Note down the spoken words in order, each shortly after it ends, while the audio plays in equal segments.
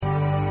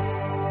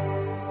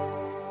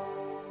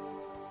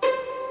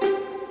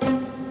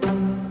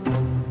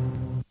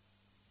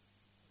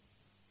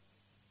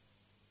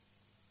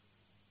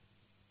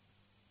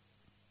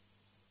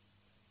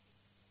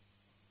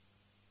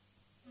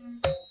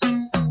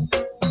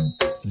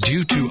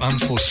due to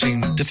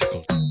unforeseen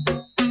difficulties.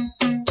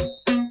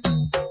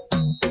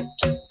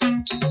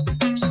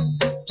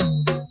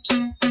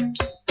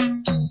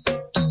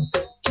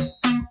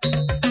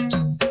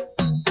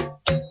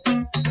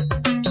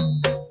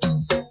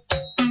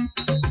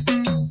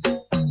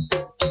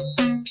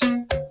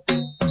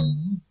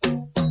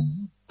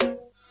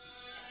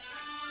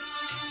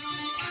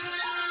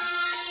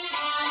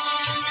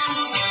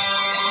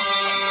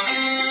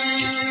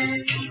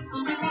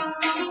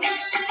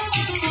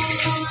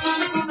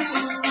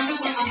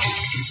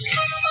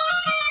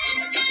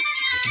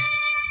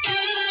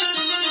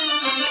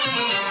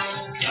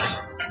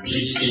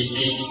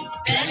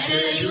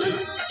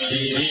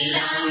 Sri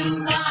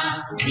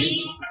Lanka,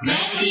 we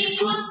merry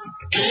foot,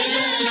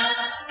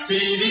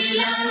 Sri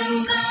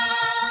Lanka,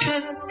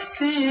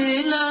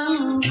 Sri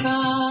Lanka,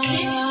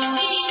 Sri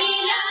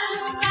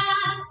Lanka,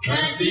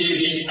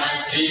 Sri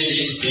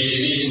Pasiri,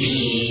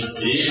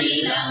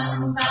 Sri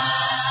Lanka.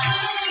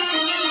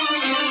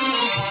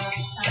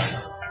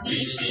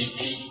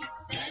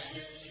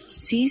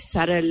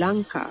 Sara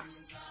Lanka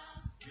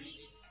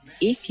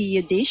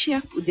ඒකීය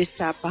දේශයක්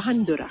උදෙසා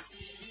පහන්දොරක්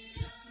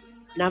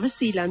නව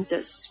ශ්‍රීලන්ත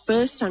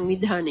ස්පර්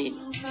සංවිධානයෙන්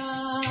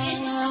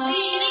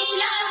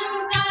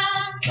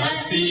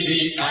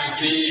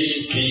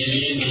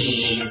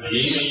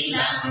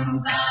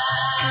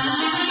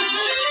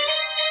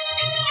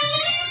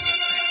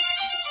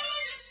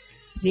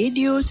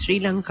Radio Sri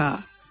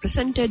Lanka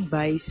presented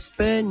by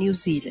Spur New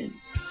Zealand.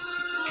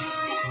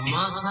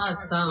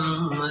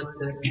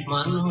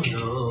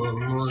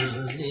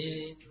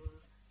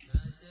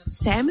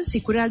 සෑම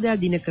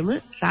සිකුරාදා දිනකම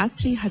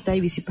රාත්‍රී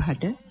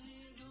 7:25ට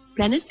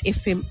Planet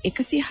FM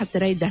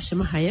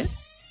 104.6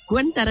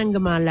 ගුවන්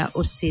තරංගමාලා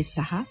ඔස්සේ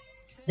සහ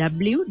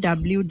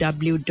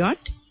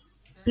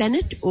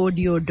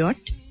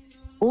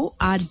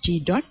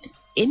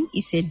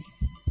www.planetaudio.org.nz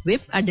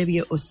web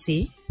අඩවිය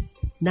ඔස්සේ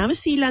නව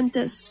ශ්‍රීලන්ත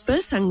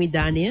ස්පර්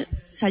සංවිධානය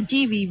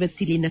සජීවීව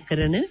තිලින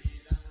කරන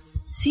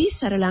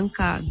සාරා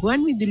ලංකා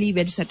ගුවන් විදුලි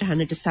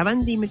වැඩසටහනට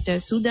සවන් දීමට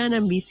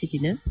සූදානම් වී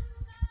සිටින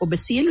ඔබ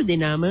සියලු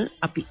දෙනාම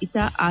අපි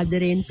ඉතා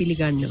ආදරයෙන්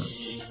පිළිගන්නවා.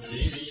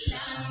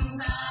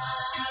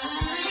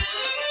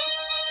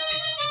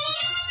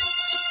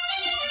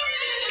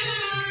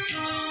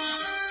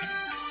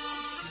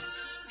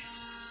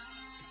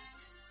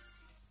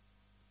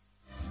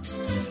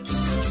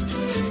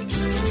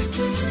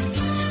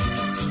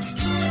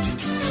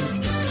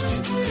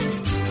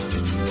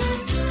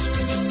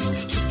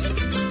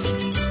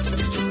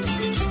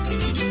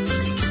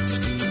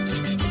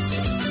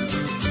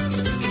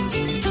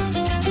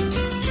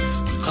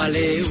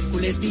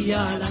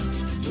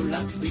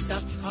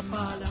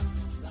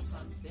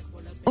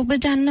 ඔබ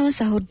දන්නව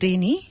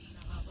සහෘදේනි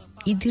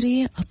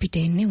ඉදිරියේ අපිට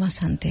එන්නේ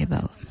වසන්තය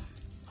බව.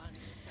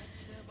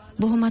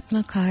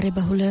 බොහොමත්ම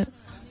කාර්යබහුල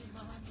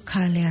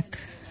කාලයක්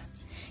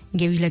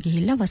ගෙවිලා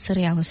ගිහිල්ලා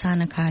වසරේ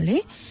අවසාන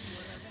කාලේ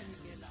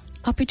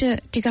අපිට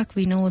ටිකක්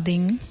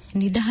විනෝදෙන්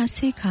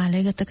නිදහසේ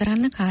කාලය ගත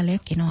කරන්න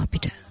කාලයක් එනවා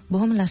අපිට.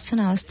 බොහොම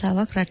ලස්සන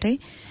අවස්ථාවක් රටේ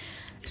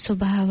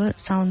ස්වභාව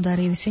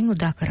සෞන්දර්යය විසින්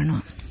උදා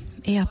කරනවා.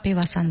 ඒ අපේ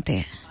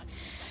වසන්තය.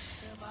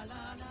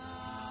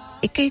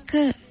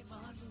 එක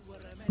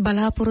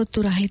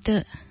බලාපොරොත්තු රහිත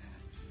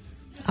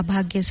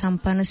අභාග්‍ය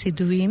සම්පන්න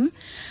සිදුවීම්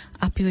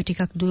අපිව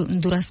ටිකක්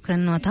දුරස්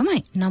කරනවා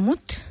තමයි.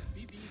 නමුත්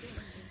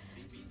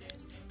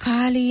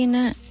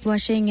කාලීන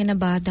වශයෙන් එන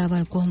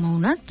බාධාවල් කොහොම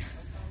වුණත්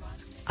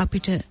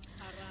අපිට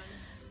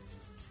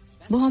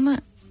බොහොම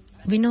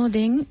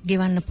විනෝදයෙන්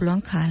ගෙවන්න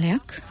පුළුවන්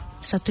කාලයක්,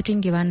 සතුටින්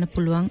ගෙවන්න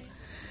පුළුවන්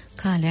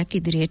කාලයක්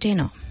ඉදිරියට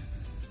එනවා.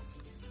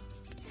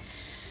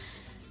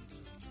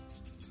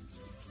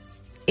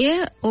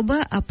 එය ඔබ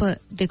අප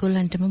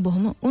දෙගොල්ලන්ටම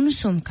බොහොම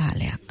උණුසුම්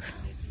කාලයක්.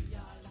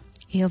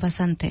 එය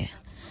වසන්තය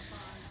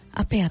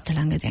අපේ අත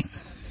ළඟ දැන්.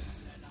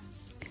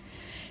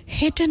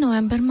 හෙට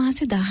නොවැම්බර්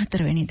මාසේ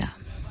 14 වෙනිදා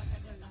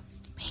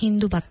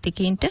හින්දු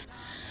භක්තිකයින්ට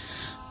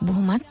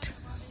බොහොමත්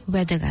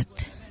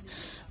වැදගත්.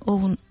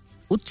 ඔවුන්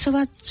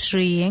උත්සවත්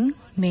ශ්‍රීයෙන්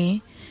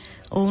මේ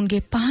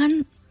ඔවුන්ගේ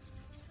පහන්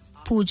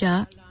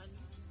පූජා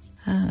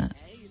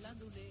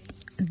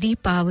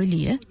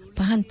දීපාවලිය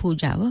පහන්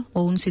පූජාව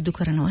ඔවුන් සිදු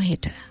කරනවා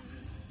හෙට.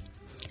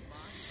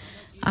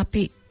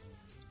 අපි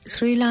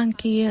ශ්‍රී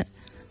ලාංකීය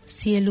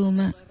සියලුම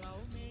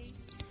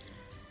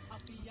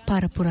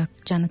පරපුරක්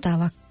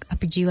ජනතාවක්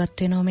අපි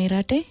ජීවත් වෙනවා මේ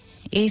රටේ.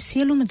 ඒ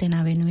සියලුම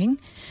දෙනා වෙනුවෙන්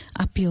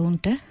අපි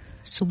ඔවුන්ට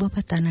සුබ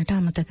පතන්නට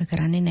අමතක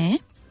කරන්නේ නැහැ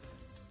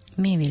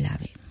මේ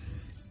වෙලාවේ.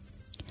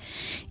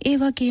 ඒ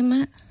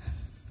වගේම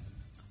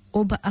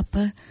ඔබ අප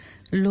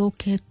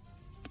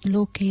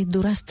ලෝකේ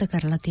දුරස්ත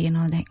කරලා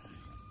තියෙනවා දැන්.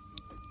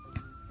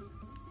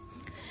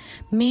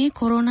 මේ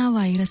කොරෝනා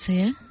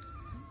වෛරසය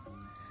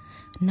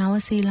නව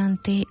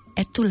ශ්‍රීලන්තේ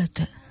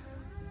ඇතුළත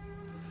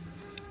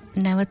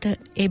නැවත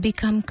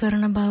එබිකම්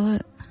කරන බව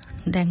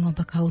දැන්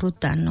ඔබ කවුරුත්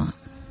දන්නවා.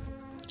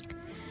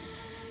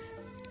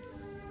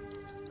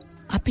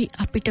 අපි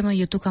අපිටම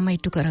යුතුයකම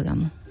ඉටු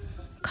කරගමු.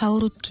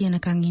 කවුරුත්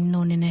කියනකන් ඉන්න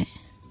ඕනේ නැහැ.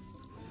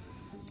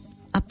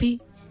 අපි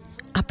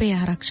අපේ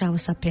ආරක්ෂාව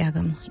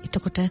සපයාගමු.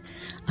 එතකොට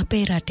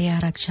අපේ රටේ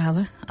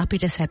ආරක්ෂාව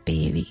අපිට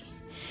සැපේවි.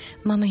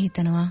 මම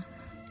හිතනවා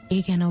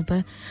ඒ ගැන ඔබ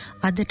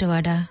අදට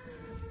වඩා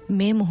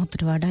මේ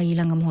මොහොතට වඩා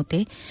ඊළඟ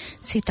මොහොතේ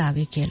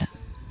සිතාවේ කියලා.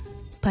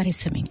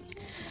 පරිස්සමින්.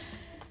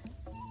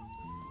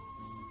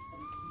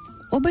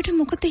 ඔබට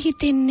මොකද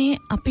හිතෙන්නේ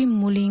අපි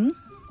මුලින්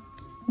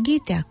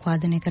ගීතයක්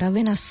වාදනය කර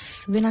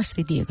වෙනස්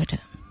විදියකට?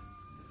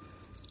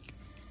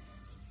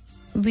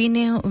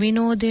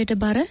 විනෝදයට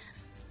බර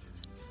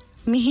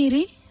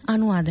මිහිරි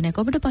අනුවාදනයක්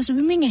ඔබට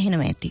පසුබිමින්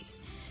ඇහෙනවා ඇති.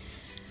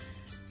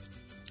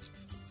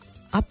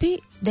 අපි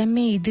දැන්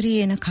මේ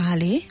ඉදිරියේ එන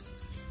කාලේ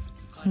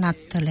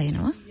නත්තල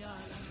එනවා.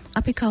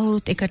 අපි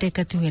කවුරුත් එකට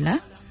එකතු වෙලා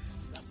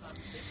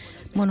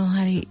මොනවා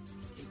හරි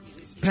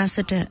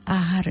රසට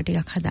ආහාර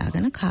ටිකක්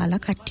හදාගෙන කාලා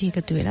කට්ටිය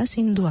එකතු වෙලා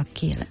සින්දුවක්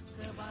කියලා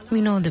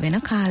විනෝද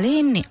වෙන කාලේ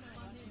එන්නේ.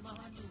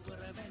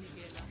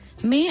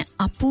 මේ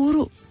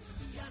අපූරු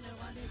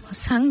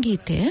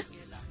සංගීතය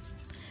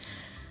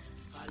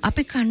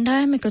අපි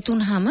කණ්ඩායම එකතු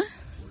වුණාම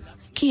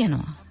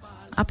කියනවා.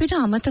 අපිට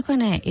අමතක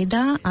නෑ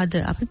එදා අද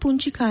අපි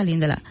පුංචි කාලේ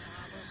ඉඳලා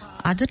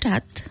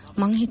අදටත්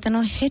මං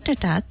හිතනවා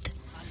හෙටටත්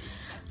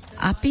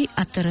අපි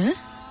අතර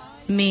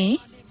මේ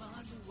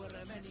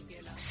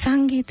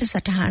සංගීත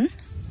සටහන්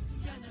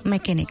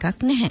මෙකෙනෙක්ක්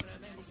නැහැ.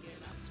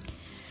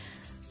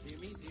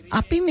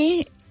 අපි මේ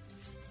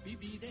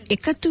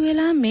එකතු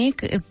වෙලා මේ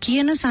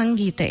කියන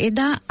සංගීත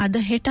එදා අද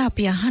හෙට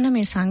අපි අහන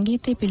මේ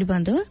සංගීතය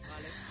පිළිබඳව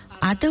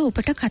අද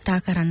ඔබට කතා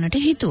කරන්නට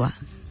හිතුවා.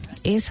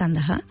 ඒ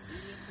සඳහා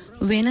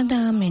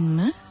වෙනදා මෙන්ම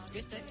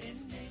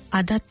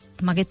අදත්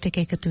මගෙත් එක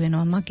එකතු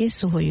වෙනවා මගේ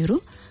සොහොයුරු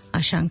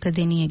අශංක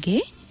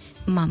දෙනියගේ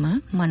මම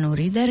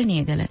මනෝරි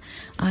දරණියගල.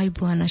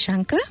 ආයුබෝවන්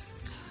අශංක.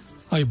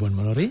 ආයුබෝවන්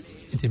මනෝරි.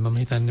 ඉතින් මම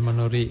හිතන්නේ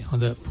මනෝරි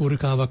හොඳ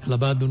පූරිකාවක්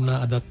ලබා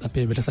දුන්නා අදත්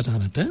අපේ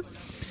වැඩසටහනට.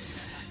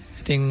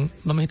 ඉතින්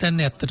මම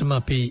හිතන්නේ ඇත්තටම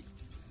අපි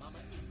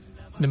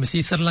මෙම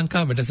ශ්‍රී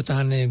ලංකා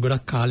වැඩසටහනේ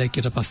ගොඩක්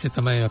කාලයකට පස්සේ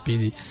තමයි අපි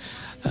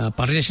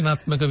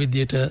පරිශනාත්මක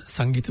විදියට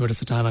සංගීත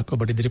වැඩසටහනක්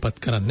ඔබට ඉදිරිපත්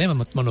කරන්නේ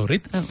මමත්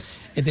මනෝරිත්.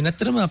 ඉතින්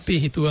ඇත්තටම අපි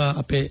හිතුවා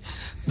අපේ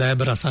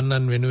දයබර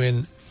අසන්නන්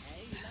වෙනුවෙන්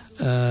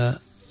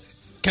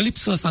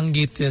කැලිප්සෝ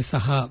සංගීතය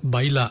සහ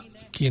බයිලා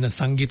කියන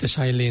සංගීත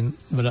ශෛලීන්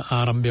වල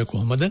ආරම්භය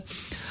කොහොමද?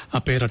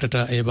 අපේ රටට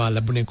ඒවා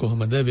ලැබුණේ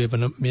කොහොමද?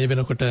 මේ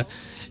වෙනකොට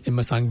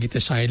එම සංගීත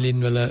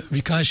ශෛලීන් වල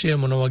විකාශය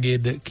මොන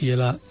වගේද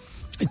කියලා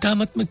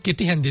ඉතාමත්ම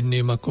කෙටි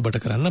හැඳින්වීමක් ඔබට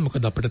කරන්න.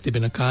 මොකද අපිට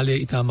තිබෙන කාලය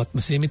ඉතාමත්ම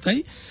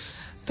සීමිතයි.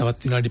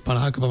 තවත් විනාඩි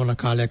 50ක පමණ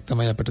කාලයක්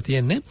තමයි අපිට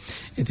තියෙන්නේ.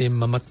 ඉතින්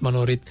මමත්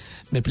මනෝරිත්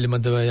මේ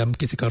පිළිබඳව යම්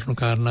කිසි කරුණු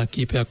කාරණා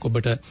කීපයක්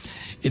ඔබට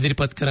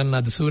ඉදිරිපත් කරන්න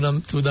අද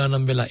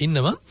සූදානම් වෙලා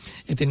ඉන්නවා.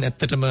 ඉතින්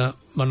ඇත්තටම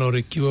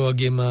මනෝරි කිව්වා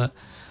වගේම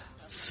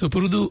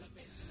සුපුරුදු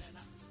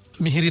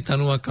මිහිරි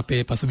තනුවක්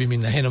අපේ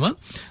පසුබිමින් ඇහෙනවා.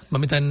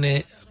 මම හිතන්නේ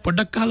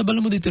පොඩ්ඩක් අහලා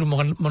බලමුද ඉතින්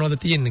මොනවද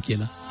තියෙන්නේ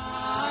කියලා.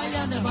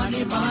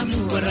 යනවනේ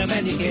මහනුවර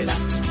මැණි කියලා.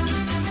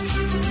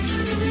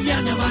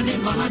 යනවනේ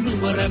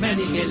මහනුවර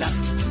මැණි කියලා.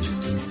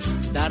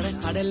 දර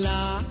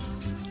කඩලා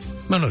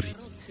මනෝරි.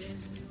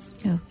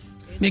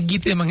 මේ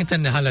ගීතය මම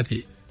හිතන්නේ අහලා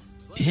තියෙයි.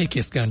 එහෙ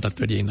කෙස් ගන්නටත්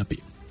වැඩියෙන් අපි.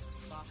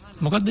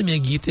 මොකද්ද මේ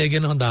ගීතය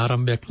ගැන හොඳ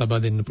ආරම්භයක්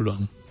ලබා දෙන්න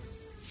පුළුවන්?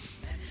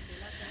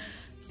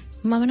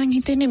 මම නම්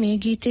හිතන්නේ මේ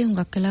ගීතය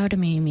හුඟක් කලාවට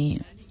මේ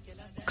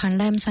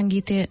කණ්ඩායම්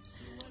සංගීතය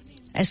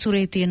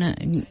ඇසුරේ තියෙන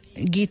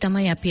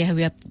ගීතමයි අපි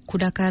ඇහුවේ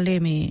කුඩා කාලේ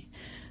මේ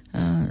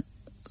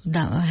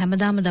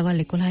හැමදාම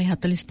දවල්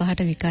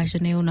 11:45ට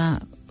විකාශනය වුණා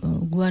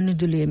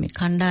ගුවන්විදුලියේ මේ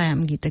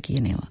කණ්ඩායම් ගීත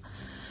කියන ඒවා.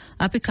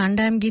 අපි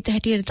කණ්ඩායම් ගීත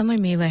හැටියට තමයි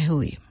මේවා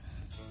ඇහුවේ.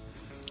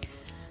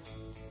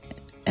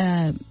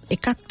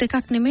 එකක්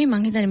දෙකක් නෙමෙයි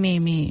මං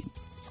හිතන්නේ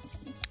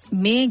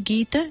මේ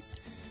ගීත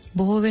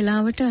බොහෝ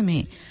වෙලාවට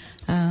මේ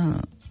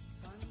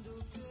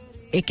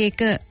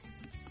එක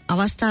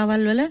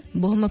අවස්ථාවල් වල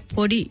බොහොම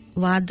පොඩි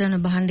වාදන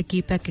භාණ්ඩ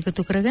කීපයක්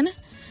එකතු කරගෙන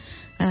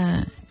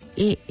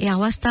ඒ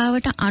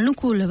අවස්ථාවට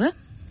අනුකූලව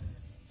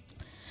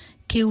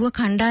කිව්ව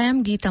කණ්ඩායම්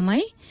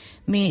ගීතමයි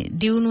මේ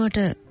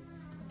දියුණුවට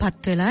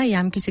පත් වෙලා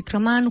යම්කිසි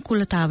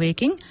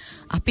ක්‍රමානුකූලතාවයකින්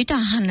අපිට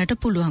අහන්නට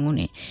පුළුවන්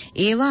උනේ.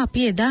 ඒවා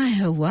අපි එදා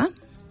ඇහුවා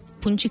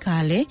පුංචි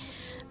කාලේ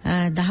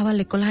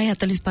දහවල්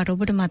 11:45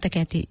 ඔබට මතක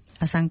ඇති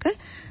අසංක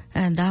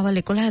දහවල්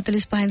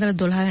 11:45 ඉඳලා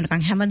 12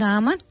 වෙනකන්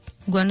හැමදාමත්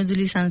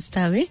ගුවන්විදුලි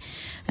සංස්ථාවේ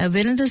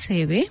වෙළඳ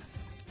සේවයේ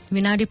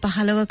විනාඩි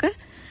 15ක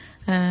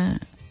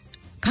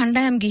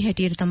කණ්ඩායම් ගී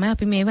හැටියට තමයි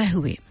අපි මේවා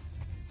ඇහුවේ.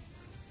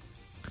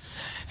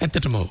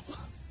 ඇත්තටම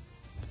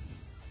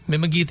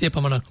මෙම ගීතය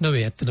පමණක්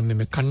නෙවෙයි ඇත්තටම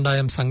මේ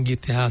කණ්ඩායම්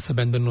සංගීතය හා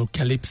සම්බන්ධුණු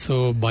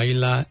කැලිප්සෝ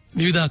බයිලා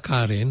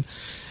විවිධාකාරයෙන්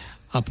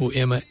අපු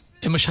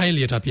එම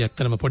ශෛලියට අපි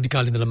ඇත්තටම පොඩි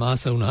කාලේ ඉඳලා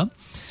ආස වුණා.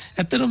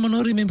 ඇත්තටම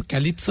මනෝරි මේ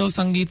කැලිප්සෝ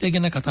සංගීතය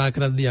ගැන කතා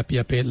කරද්දී අපි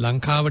අපේ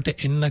ලංකාවට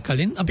එන්න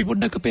කලින් අපි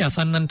පොඩ්ඩක් අපේ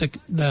අසන්නන්ට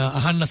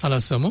අහන්න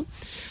සලස්වමු.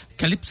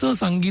 කැලිප්සෝ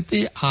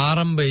සංගීතයේ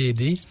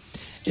ආරම්භයේදී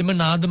එම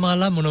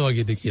නාදමාලා මොන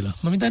වගේද කියලා.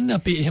 මම හිතන්නේ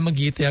අපි එහෙම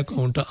ගීතයක්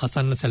වුන්ට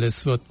අසන්න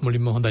සැලසුවොත්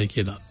මුලින්ම හොඳයි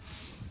කියලා.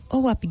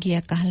 ඔව් අපි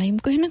ගියක් අහලා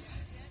ඉමුකෝ එහෙනම්.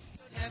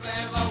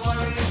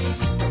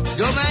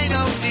 Don't mind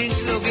how things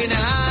looking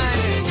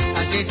high.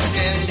 I said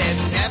tell them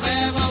never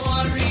ever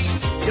worry.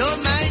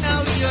 Don't mind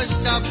how you're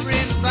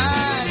suffering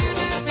bad.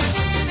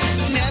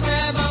 Never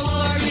ever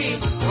worry.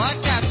 What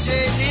I'm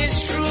saying is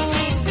true.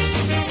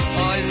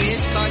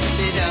 Always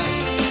consider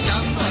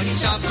somebody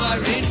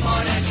suffering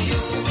more than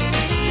you.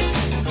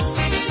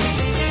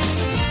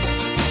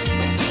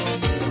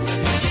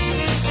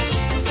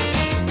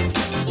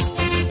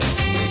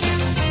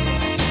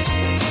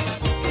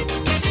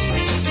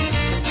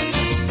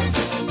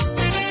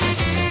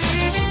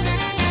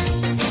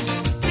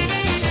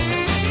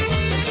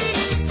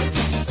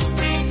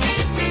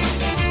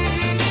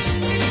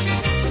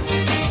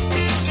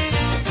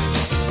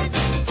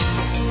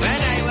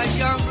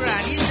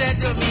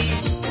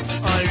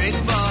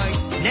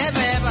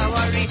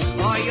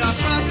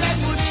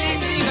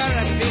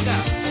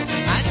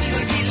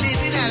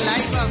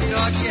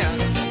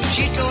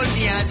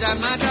 As a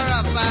matter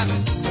of fact,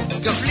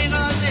 to fling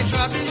all my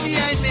troubles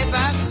behind my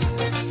back.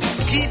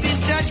 Keep in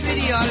touch with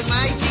the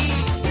Almighty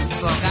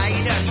for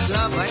guidance,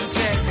 love and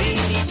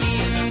serenity.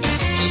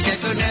 She said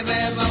to never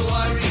ever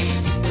worry,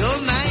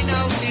 don't mind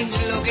how things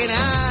looking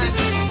hard.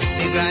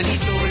 The granny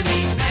told me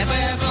never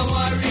ever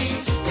worry,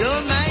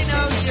 don't mind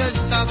how you're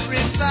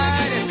suffering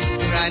bad.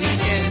 Granny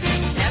tell me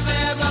never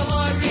ever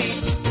worry,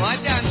 what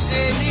I'm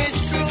saying is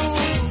true.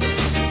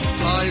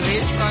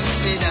 Always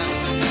consider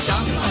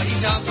somebody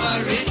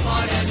suffering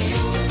more than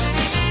you.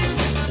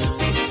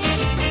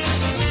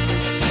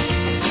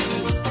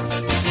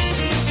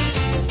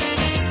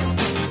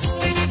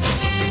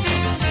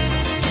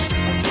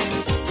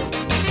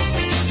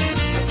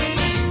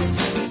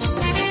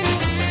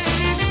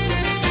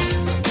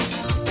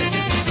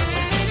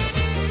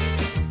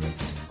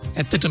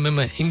 ඇත්තට මෙම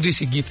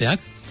ඉංග්‍රීසි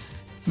ගීතයක්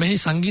මෙහි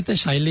සංගීත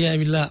ශෛලිය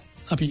ඇවිල්ලා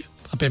අපි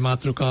අපේ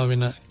මාතෘකාව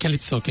වෙන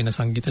කැලිප්සෝ කියන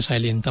සංගීත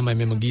ශෛලියෙන් තමයි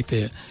මෙම ගීතය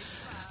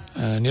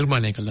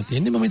නිර්මාණය කරලා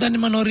තියෙන්නේ. මම හිතන්නේ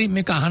මනෝරි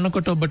මේක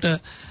අහනකොට ඔබට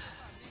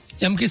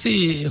යම්කිසි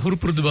හුරු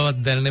පුරුදු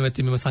බවක් දැනෙනවා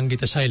ඇති මෙම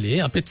සංගීත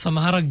ශෛලියේ. අපිත්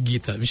සමහරක්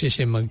ගීත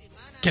විශේෂයෙන්ම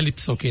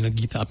කැලිප්සෝ කියන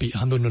ගීත අපි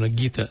හඳුන්වන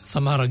ගීත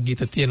සමහරක්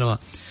ගීත තියෙනවා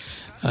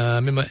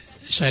මෙම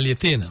ශෛලිය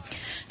තියෙනවා.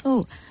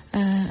 ඔව්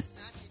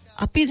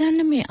අපි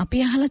දන්නේ මේ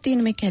අපි අහලා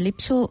තියෙන මේ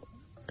කැලිප්සෝ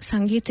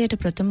සංගීතයට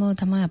ප්‍රථමව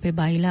තමයි අපේ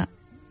බයිලා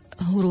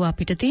හුරු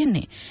අපිට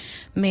තියෙන්නේ.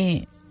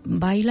 මේ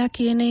බයිලා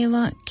කියන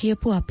ඒවා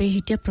කියපු අපේ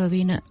හිටිය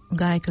ප්‍රවීණ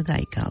ගායක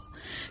ගායිකාව.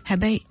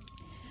 හැබැයි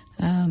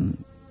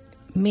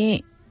මේ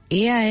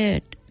ඒ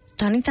අය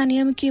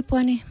තනියම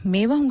කියපුවානේ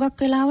මේවා හුඟක්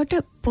වෙලාවට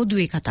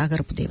පොදුවේ කතා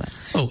කරපු දේවල්.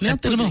 ඔව්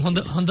ඇත්තටම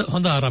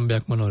හොඳ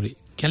ආරම්භයක් මනෝරි.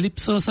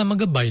 කැලිප්සෝ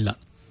සමග බයිලා.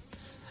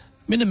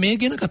 මෙන්න මේ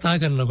ගැන කතා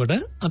කරනකොට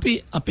අපි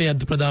අපේ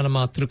අද ප්‍රධාන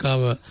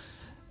මාතෘකාව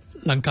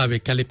ලංකාවේ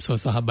කැලිප්සෝ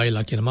සහ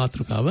බයිලා කියන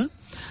මාතෘකාව.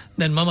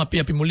 දැන් මම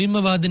අපි මුලින්ම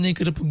වාදනය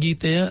කරපු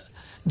ගීතය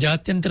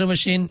ජාත්‍යන්තර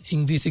වශයෙන්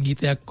ඉංග්‍රීසි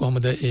ගීතයක්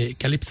කොහොමද ඒ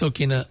කැලිප්සෝ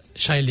කියන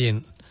ශෛලියෙන්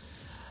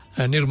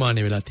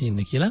නිර්මාණය වෙලා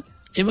තියෙන්නේ කියලා.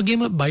 ඒ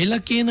වගේම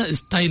බයිලා කියන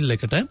ස්ටයිල්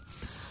එකට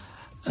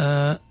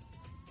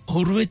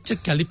හුරු වෙච්ච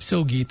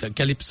කැලිප්සෝ ගීත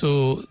කැලිප්සෝ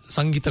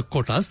සංගීත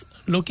කොටස්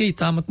ලෝකේ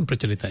ඉතාමත්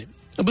ප්‍රචලිතයි.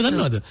 ඔබ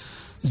දන්නවද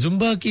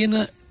සුම්බා කියන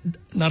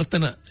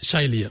නර්තන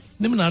ශෛලිය?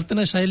 මෙම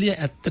නර්තන ශෛලිය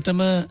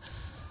ඇත්තටම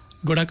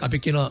ගොඩක් අපි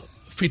කියනවා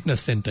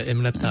ෆිට්නස් සෙන්ටර්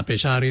එහෙම නැත්නම් අපේ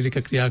ශාරීරික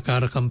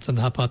ක්‍රියාකාරකම්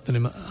සඳහා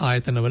පවත්වන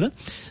ආයතනවල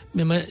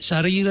මෙම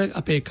ශරීර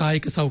අපේ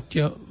කායික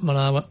සෞඛ්‍ය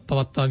මනාව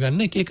පවත්වා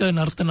ගන්න එක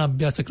නර්තන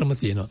අභ්‍යාස ක්‍රම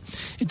තියෙනවා.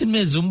 ඉතින්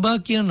මේ සුම්බා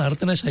කියන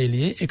නර්තන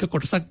ශෛලියේ එක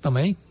කොටසක්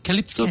තමයි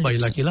කැලිප්සෝ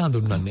බයිලා කියලා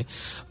හඳුන්වන්නේ.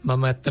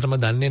 මම ඇත්තටම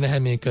දන්නේ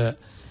නැහැ මේක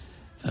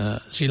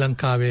ශ්‍රී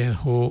ලංකාවේ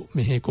හෝ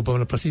මෙහි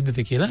කොපමණ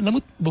ප්‍රසිද්ධද කියලා.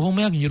 නමුත්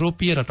බොහොමයක්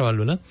යුරෝපීය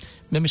රටවල් වල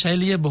මෙම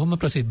ශෛලිය බොහොම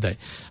ප්‍රසිද්ධයි.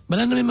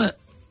 බලන්න මෙම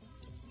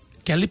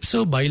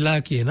කැලිප්සෝ බයිලා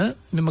කියන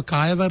මෙම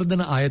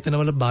කායවර්ධන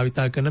ආයතනවල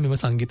භාවිතා කරන මෙම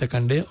සංගීත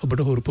ඛණ්ඩය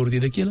ඔබට හුරු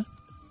පුරුදුද කියලා?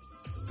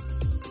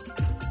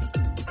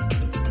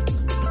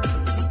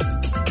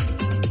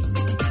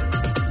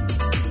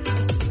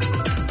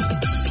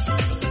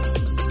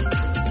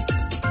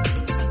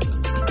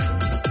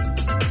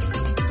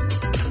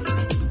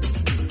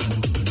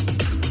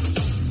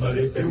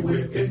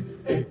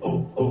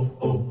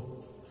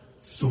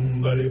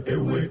 Zumbale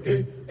ewe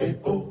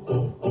oh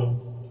oh oh.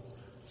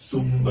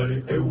 Zumbale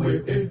ewe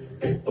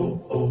oh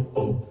oh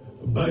oh.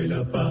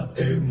 Baila pa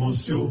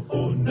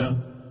emociona.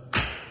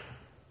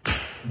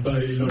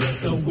 Bailo la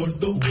tan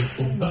gordo,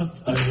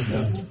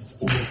 baila.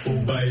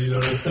 Bailo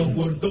la tan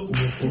gordo,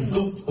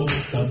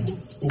 goza.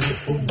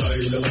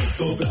 Baila la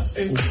sobra,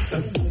 esta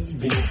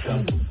cumbia.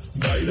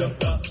 Baila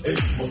pa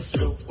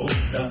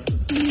emociona.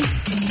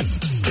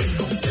 Que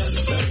no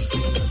canta,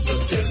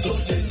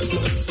 eso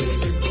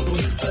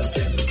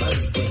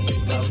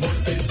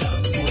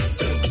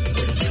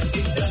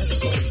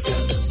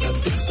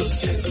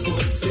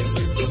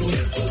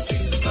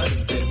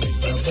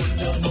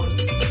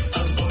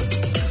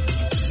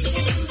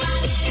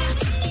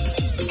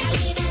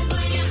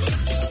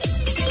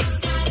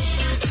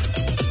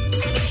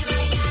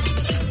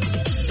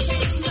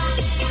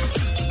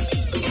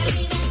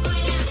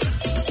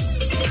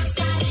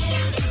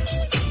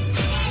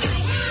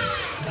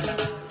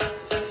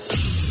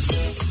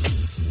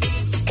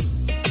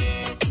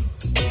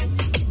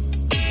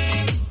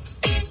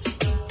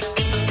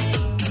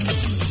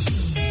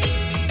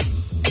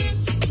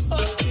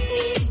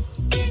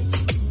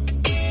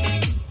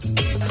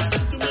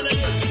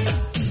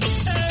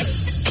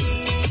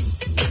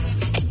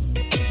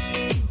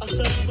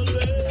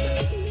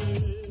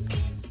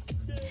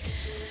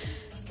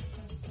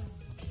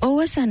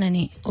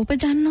අවසානනේ ඔබ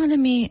දන්නවද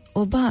මේ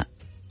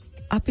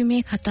අපි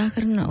මේ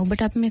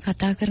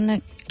කතා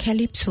කරන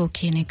කැලිප්සෝ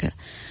කියන එක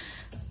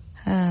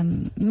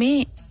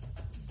මේ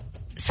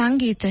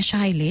සංගීත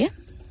ශෛලිය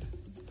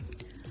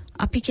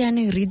අපි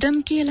කියන්නේ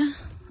රිද්ම් කියලා.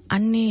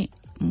 අන්නේ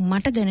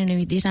මට දැනෙන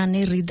විදිහට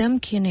අන්නේ රිද්ම්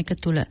කියන එක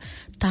තුල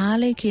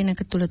තාලය කියන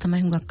එක තුල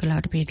තමයි හුඟක්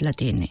වෙලාවට පිටලා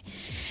තියෙන්නේ.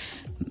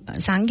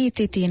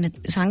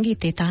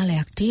 සංගීතයේ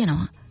තාලයක්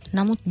තියෙනවා.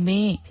 නමුත්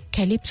මේ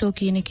කැලිප්සෝ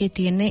කියන එකේ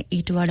තියෙන්නේ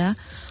ඊට වඩා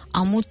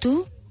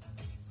අමුතු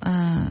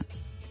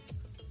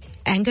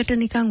ඇඟට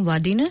නිකන්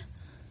වදින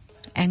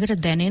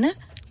ඇඟට දැනෙන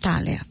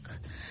තාලයක්.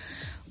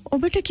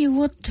 ඔබට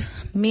කිව්වොත්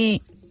මේ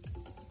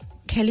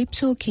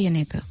කැලිප්සෝ කියන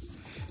එක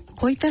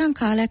කොයිතරම්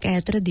කාලයක්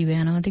ඈතට දිව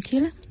යනවද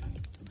කියලා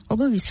ඔබ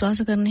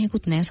විශ්වාස කරන්න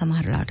හේකුත් නැහැ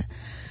සමහරලාට.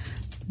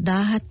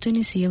 17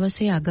 වෙනි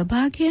සියවසේ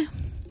අගභාගය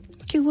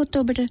කිව්වොත්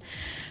ඔබට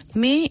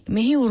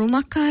මෙහි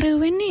උරුමකාරයෝ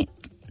වෙන්නේ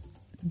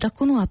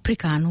දකුණු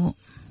අප්‍රිකානුවෝ.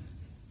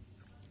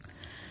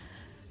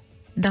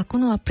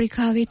 දකුණු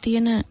අප්‍රිකාවේ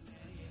තියෙන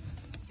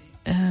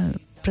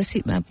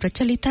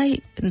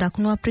ප්‍රචලිතයි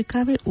දකුණු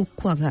අප්‍රිකාවේ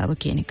උක්වගාව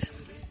කියන එක.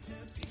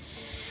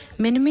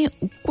 මෙන්න මේ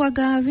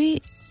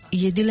උක්වගාවේ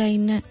යෙදිලා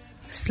ඉන්න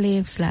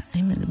ස්ලේව්ස්ලා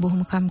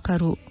බොහොම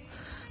කම්කරු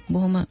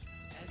බොහොම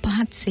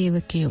පහත්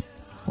සේවකයෝ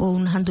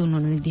ඔවුන්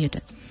හඳුන්වන විදියට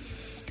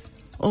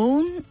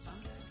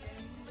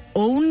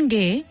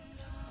ඔවුන්ගේ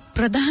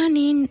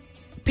ප්‍රධානීන්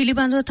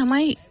පිළිබඳව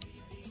තමයි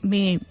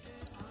මේ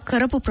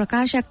කරපු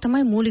ප්‍රකාශයක්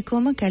තමයි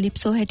මූලිකවම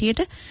කැලිප්සෝ හැටියට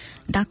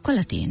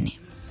දක්වලා තියෙන්නේ.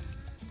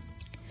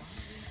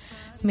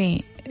 මේ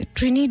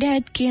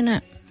ට්‍රිනිඩෑඩ්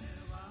කියන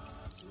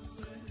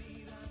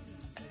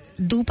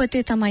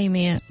දූපතේ තමයි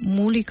මේ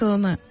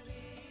මූලිකවම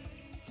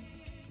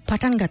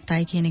පටන්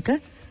ගත්තයි කියන එක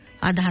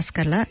අදහස්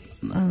කරලා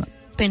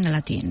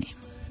පෙන්නලා තියෙන්නේ.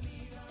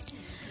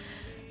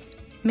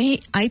 මේ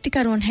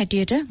අයිතිකරුවන්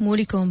හැටියට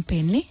මූලිකවම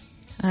පෙන්නේ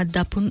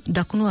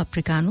දකුණු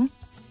අප්‍රිකානු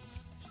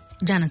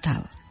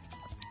ජනතාව.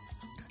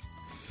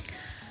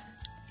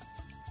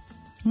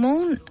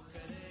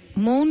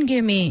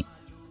 මොවුන්ගේ මේ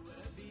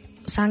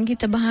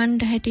සංගීත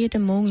භාණ්ඩ හැටියට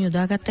මොවුන්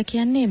යොදාගත්ත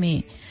කියන්නේ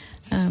මේ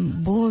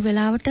බොහෝ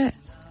වෙලාවට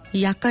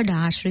යකඩ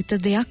ආශ්‍රිත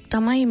දෙයක්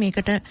තමයි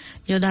මේකට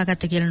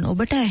යොදාගත්ත කියලා.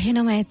 ඔබට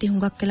ඇහෙනවා ඇති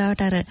හුඟක්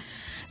වෙලාවට අර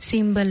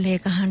සිම්බල්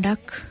එක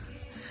හඬක්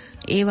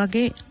ඒ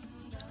වගේ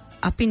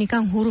අපි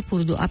නිකන් හුරු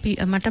පුරුදු.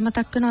 මට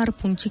මතක් වෙනවා අර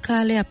පුංචි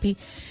කාලේ අපි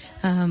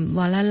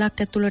වලල්ලක්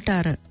ඇතුළට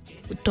අර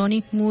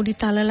ටොනික් මූඩි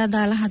තලලා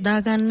දාලා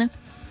හදාගන්න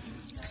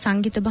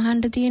සංගීත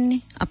භාණ්ඩ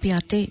තියෙන්නේ. අපි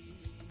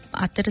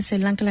අතට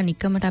සෙල්ලම් කළා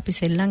නිකමට අපි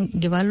සෙල්ලම්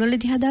ගෙවල්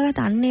වලදී හදාගත්ත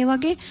අන්න ඒ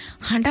වගේ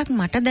හඬක්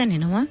මට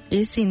දැනෙනවා.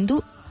 ඒ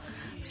සින්දු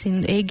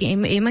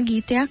එම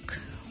ගීතයක්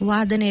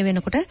වාදනය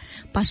වෙනකොට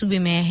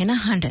පසුබිම ඇහෙන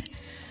හඬ.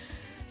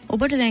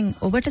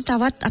 ඔබට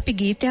තවත් අපි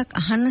ගීතයක්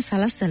අහන්න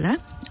සලස්සලා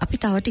අපි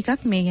තව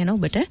ටිකක් මේ ගැන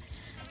ඔබට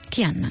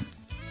කියන්නම්.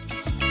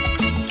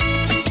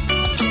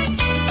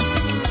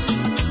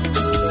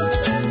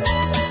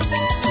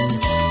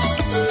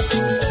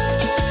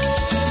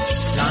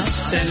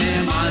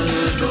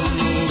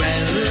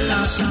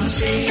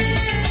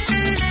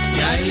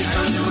 Yai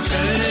kandu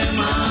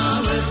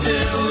karmawat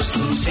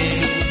osunse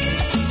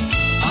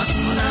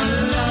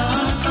atnalla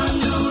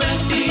kandu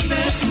etti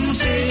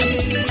besunse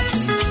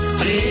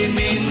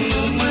premin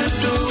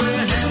umatu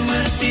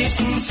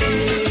hamatisnse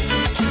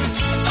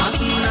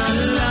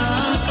atnalla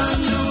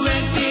kandu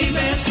etti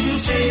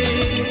besunse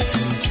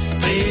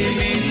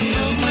premin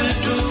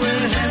umatu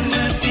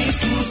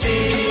hamatisnse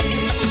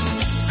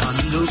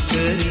kandu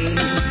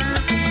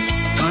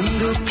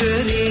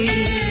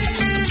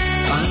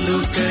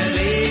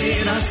kare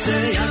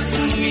rasayak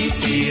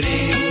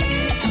mitire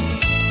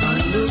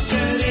kandu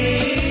kare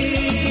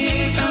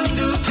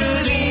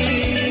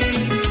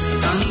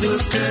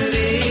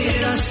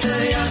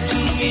rasayak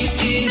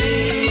mitire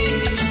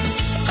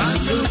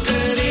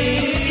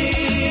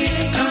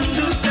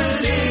kandu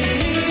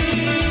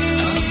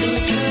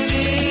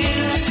kare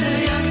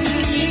rasayak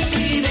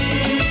mitire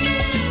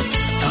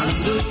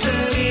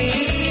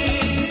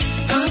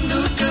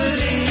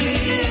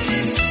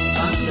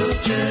kandu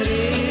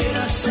kare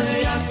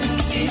rasayak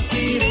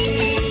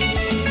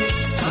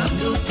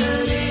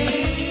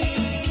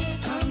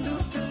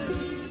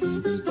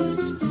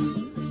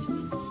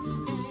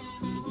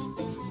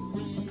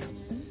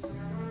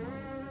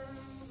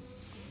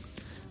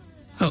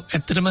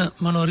ඇත්තටම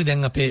මනෝරි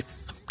දැන් අපේ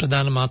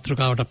ප්‍රධාන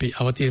මාතෘකාවට අපි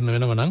අවතීර්ණ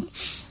වෙනවා නම්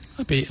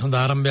අපි හොඳ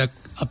ආරම්භයක්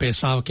අපේ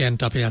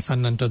ශ්‍රාවකයන්ට අපේ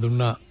අසන්නන්ට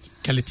දුන්නා.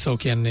 කැලිප්සෝ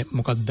කියන්නේ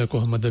මොකද්ද,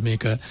 කොහොමද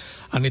මේක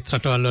අනිත්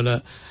රටවල් වල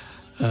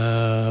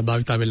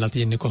භාවිතා වෙලා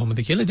තියෙන්නේ කොහොමද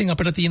කියලා. ඉතින්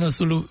අපිට තියෙන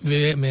සුළු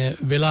මේ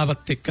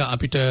වෙලාවත් එක්ක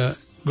අපිට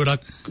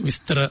ගොඩක්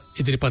විස්තර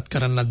ඉදිරිපත්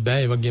කරන්නත්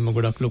බෑ. ඒ වගේම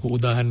ගොඩක් ලොකු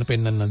උදාහරණ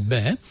පෙන්වන්නත්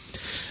බෑ.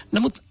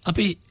 නමුත්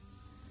අපි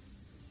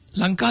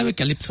ලංකාවේ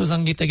කැලිප්සෝ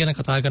සංගීතය ගැන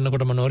කතා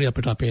කරනකොට මනෝරි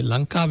අපිට අපේ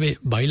ලංකාවේ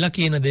බයිලා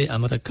කියන දේ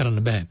අමතක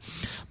කරන්න බෑ.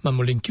 මම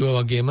මුලින් කිව්වා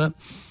වගේම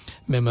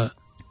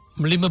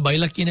මුලින්ම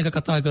බයිලා කියන එක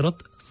කතා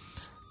කරොත්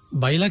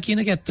බයිලා කියන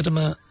එක ඇත්තටම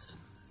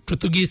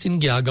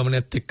පෘතුගීසින්ගේ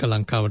ආගමනයත් එක්ක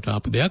ලංකාවට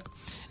ආපු දෙයක්.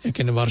 ඒ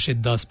කියන්නේ වර්ෂ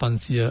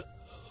 1500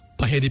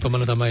 පහේදී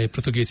පමණ තමයි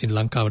පෘතුගීසින්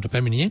ලංකාවට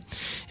පැමිණියේ.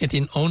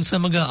 ඉතින් ඔවුන්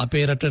සමග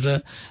අපේ රටට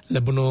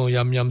ලැබුණු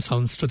යම්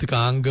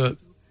සංස්කෘතිකාංග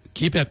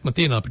කීපයක්ම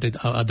තියෙනවා අපිට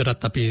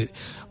අදටත් අපි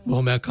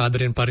බොහොමයක්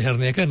ආදරෙන්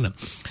පරිහරණය කරන.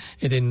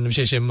 ඉතින්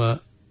විශේෂයෙන්ම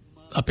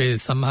අපේ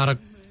සමහර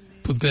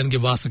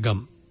පුද්ගලයන්ගේ වාසගම්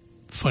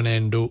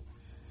ෆර්නෑන්ඩෝ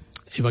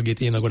ඒ වගේ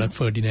තියෙන ගොඩක්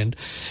ෆර්ඩිනැන්ඩ්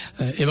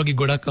ඒ වගේ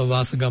ගොඩක්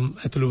වාසගම්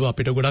ඇතුළුව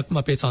අපිට ගොඩක්ම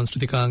අපේ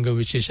සංස්කෘතිකාංග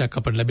විශේෂයක්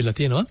අපට ලැබිලා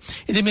තියෙනවා.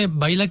 ඉතින් මේ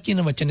බයිලා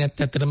කියන වචනයත්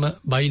ඇත්තටම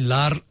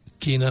බයිලාර්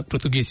කියන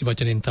පෘතුගීසි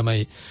වචනෙන්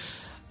තමයි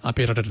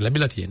අපේ රටට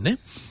ලැබිලා තියෙන්නේ.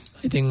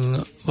 ඉතින්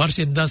වර්ෂ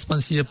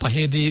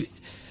 1505 දී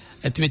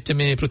ඇතිවෙච්ච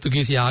මේ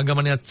පෘතුගීසි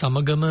ආගමනයත්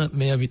සමගම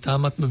මෙය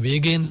විතාමත්ම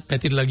වේගයෙන්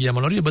පැතිරලා ගියා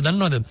මොනවද ඔබ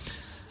දන්නවද?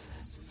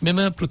 මෙම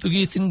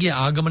පෘතුගීසින්ගේ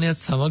ආගමනයත්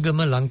සමගම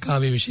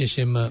ලංකාවේ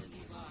විශේෂයෙන්ම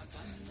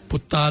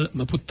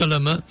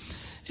පුත්තලම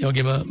ඒ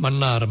වගේම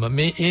මන්නාරම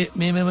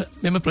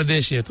මෙම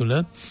ප්‍රදේශය තුල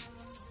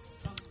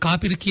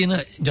කාපිරි කියන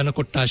ජන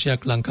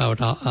කොට්ටාශයක්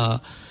ලංකාවට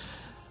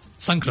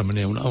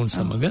සංක්‍රමණය වුණා ඔවුන්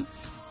සමග.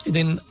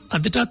 ඉතින්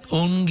අදටත්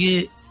ඔවුන්ගේ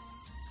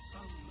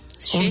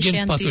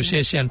පසු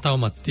ශේෂයන්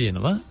තවමත්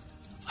තියෙනවා.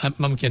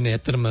 මම කියන්නේ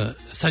ඇත්තටම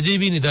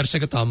සජීවී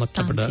නිදර්ශක තවමත්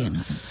අපිට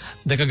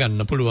දැක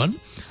ගන්න පුළුවන්.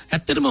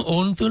 ඇත්තටම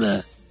ඔවුන් තුළ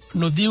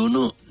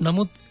නොදියුණු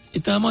නමුත්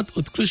ඉතාමත්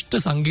උත්කෘෂ්ඨ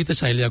සංගීත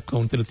ශෛලියක්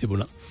ඔවුන් තුළ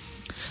තිබුණා.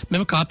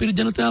 මෙම කාපිරි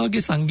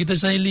ජනතාවගේ සංගීත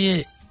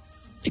ශෛලියේ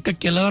එක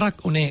කෙලවරක්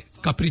උනේ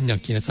කපිරිඤ්ඤා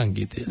කියන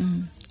සංගීතය.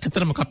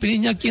 ඇත්තටම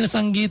කපිරිඤ්ඤා කියන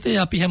සංගීතය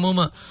අපි හැමෝම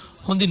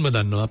හොඳින්ම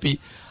දන්නවා.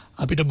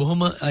 අපිට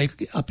බොහොම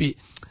අපි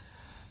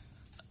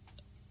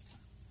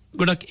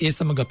ගොඩක් ඒ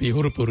සමග අපි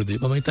හුරු පුරුදුයි.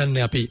 මම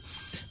හිතන්නේ අපි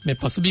මේ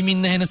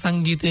පසුබිමින් ඇහෙන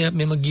සංගීතය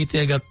මෙම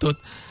ගීතය ගත්තොත්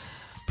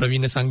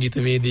ප්‍රවීණ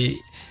සංගීතවේදී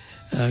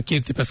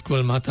කීර්ති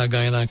පැස්කුවල් මහතා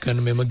ගායනා කරන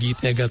මෙම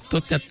ගීතය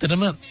ගත්තොත්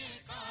ඇත්තටම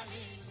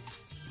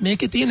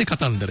මේකේ තියෙන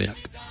කතන්දරයක්.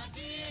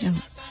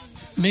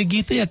 මේ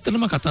ගීතේ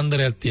ඇත්තටම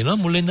කතන්දරයක් තියෙනවා.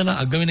 මුලින් ඉඳලා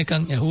අග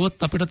වෙනකන් ඇහුවොත්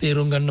අපිට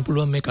තේරුම් ගන්න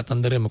පුළුවන් මේ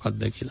කතන්දරය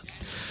මොකක්ද කියලා.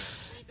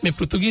 මේ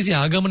පෘතුගීසි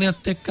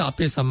ආගමනයත් එක්ක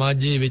අපේ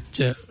සමාජයේ වෙච්ච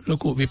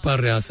ලොකු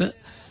විපර්යාස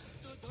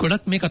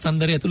ගොඩක් මේ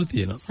කතන්දරය ඇතුළේ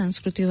තියෙනවා.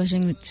 සංස්කෘතිය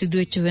වශයෙන්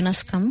සිදුවෙච්ච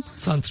වෙනස්කම්,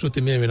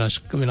 සංස්කෘතිමය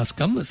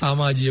වෙනස්කම්,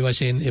 සමාජීය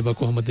වශයෙන් ඒව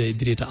කොහොමද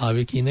ඉදිරියට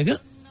ආවේ කියන එක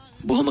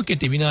බොහොම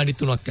කෙටි විනාඩි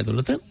 3ක්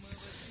ඇතුළත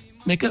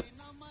මේක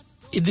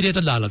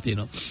ඉදිරියට දාලා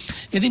තියෙනවා.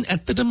 ඉතින්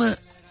ඇත්තටම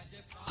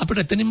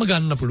අපිට එතනින්ම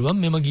ගන්න පුළුවන්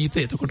මෙම ගීතය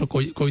එතකොට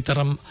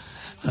කොයිතරම්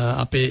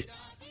අපේ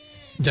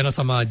ජන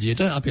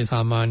සමාජයට අපේ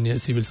සාමාන්‍ය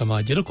සිවිල්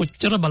සමාජයට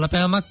කොච්චර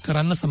බලපෑමක්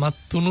කරන්න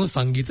සමත් වුණු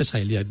සංගීත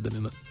ශෛලියක්ද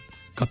මෙම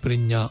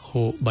කපිරිඤ්ඤා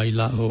හෝ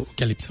බයිලා හෝ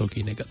කැලිප්සෝ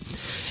කියන එක.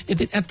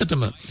 ඉතින්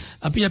ඇත්තටම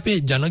අපි අපේ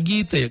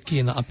ජනගීතය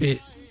කියන අපේ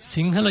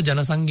සිංහල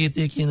ජන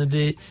සංගීතය කියන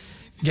දේ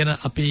ගැන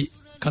අපි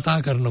කතා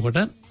කරනකොට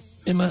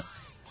එම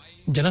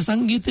ජන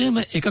සංගීතයේම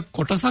එක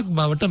කොටසක්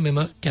බවට මෙම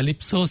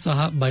කැලිප්සෝ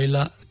සහ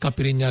බයිලා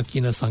කපිරිඤ්ඤා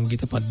කියන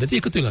සංගීත පද්ධතිය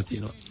එකතු වෙලා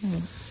තියෙනවා.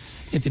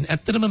 ඉතින්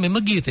ඇත්තටම මෙම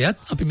ගීතයත්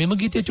අපි මෙම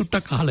ගීතය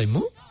චුට්ටක් අහලා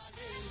ඉමු.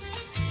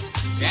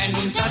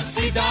 දැනුම්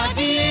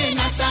තත්සිදාදී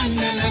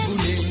නටන්න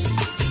ලැබුණේ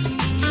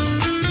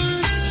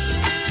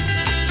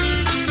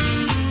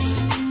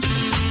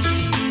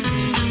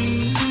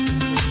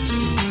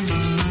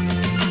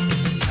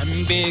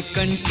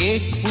බේකන්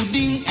කේක්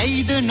පුඩින්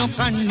ඇයිද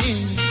නොකන්නේ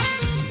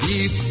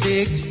බීෆ්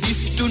ස්ටේක්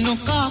ඉස්ටු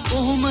නොකා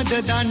කොහොමද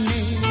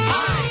දන්නේ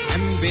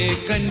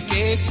බේකන්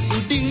කේක්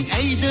පුඩින්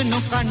ඇයිද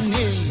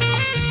නොකන්නේ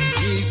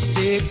බීෆ්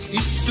ස්ටේක්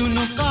ඉස්ටු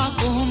නොකා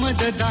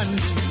කොහොමද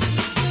දන්නේ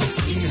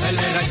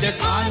සිංහල රජ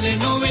කාලේ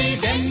නොවේ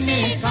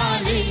දැන්නේ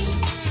කාලේ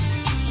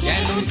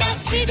යනුම්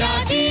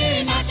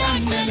තත්සිදාදී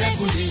නටන්න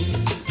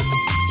ලැබුණේ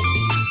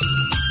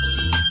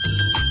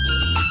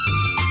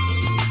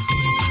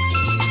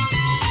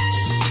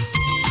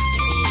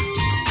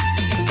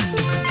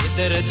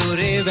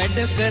දොරේ වැඩ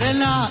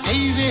කරලා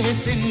ඇයි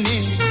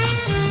වෙහෙසෙන්නේ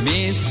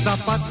මේ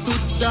සපත්තු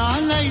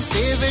දාලයි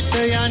සේවෙට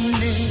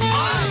යන්නේ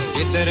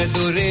ගෙදර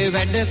දොරේ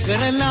වැඩ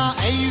කරලා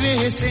ඇයි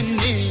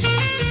වෙහෙසෙන්නේ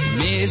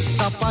මේ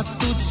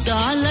සපත්තු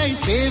දාලයි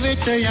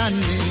සේවෙට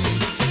යන්නේ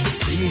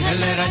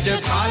සිංහල රජ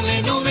කාලේ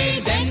නොවේ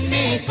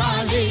දැන්නේ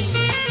කාලේ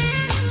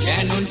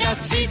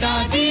යනුන්ටත්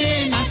සිතාදී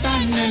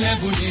නටන්න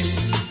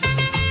ලැබුණේ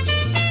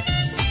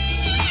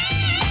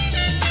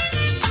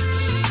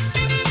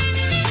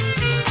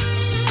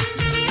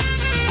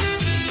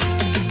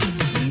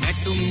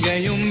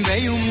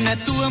වැයුම්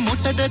නැතුව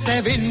මොටද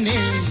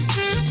තැවෙන්නේ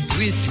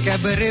ට්විස්ට්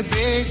කැබරේ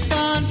බ්‍රේක්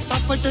ඩාන්ස්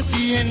අපට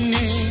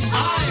තියෙන්නේ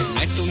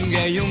නැටුම්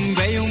ගැයුම්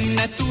වැයුම්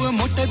නැතුව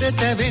මොටද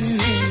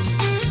තැවෙන්නේ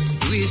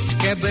ට්විස්ට්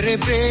කැබරේ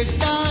බ්‍රේක්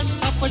ඩාන්ස්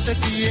අපට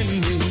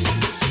තියෙන්නේ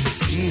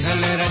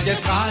සිංහල රජ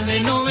කාලේ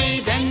නොවේ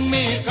දැන්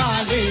මේ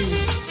කාලේ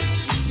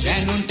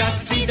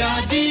දැනුන්ටත්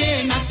සිදාදී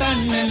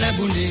නටන්න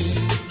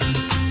ලැබුණේ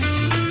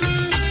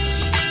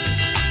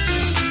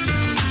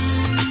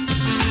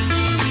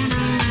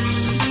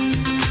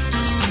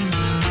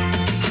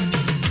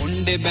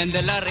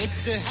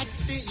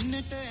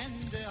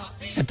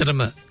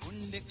ඇතරම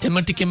එම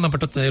ටිකෙන්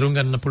අපට තේරුම්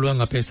ගන්න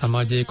පුළුවන් අපේ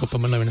සමාජයේ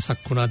කොපමණ වෙනසක්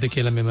වුණාද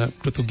කියලා මෙම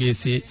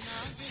පෘතුගීසි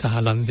සහ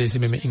ලන්දේසි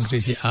මෙම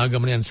ඉංග්‍රීසි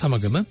ආගමනයන්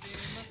සමගම.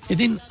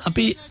 ඉතින්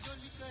අපි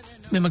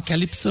මෙම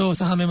කැලිප්සෝ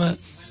සහ මෙම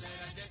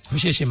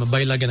විශේෂයෙන්ම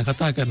බයිලා ගැන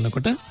කතා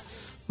කරනකොට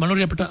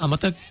මනෝරි අපිට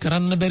අමතක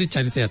කරන්න බැරි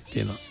චරිතයක්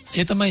තියෙනවා.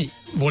 ඒ තමයි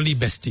වොලි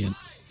බෙස්ටියන්.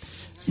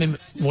 මේ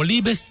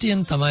වොලි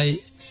බෙස්ටියන්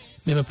තමයි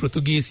මෙම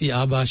පෘතුගීසි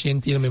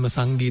ආభాෂයෙන් තියෙන මෙම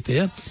සංගීතය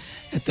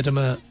ඇත්තටම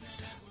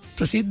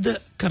ප්‍රසිද්ධ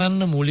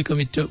කරන්න මූලික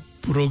වෙච්ච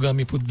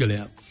පුරෝගාමී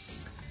පුද්ගලයා.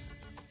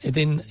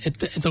 ඉතින්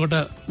එතකොට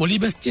වොලි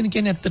බෙස්ටියන්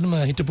කියන්නේ ඇත්තටම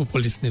හිටපු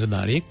පොලිස්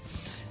නිලධාරියෙක්.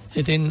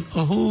 ඉතින්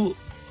ඔහු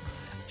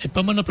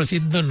එපමණ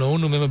ප්‍රසිද්ධ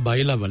නොවුණු මෙම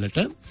බයිලා වලට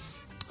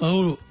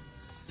ඔහු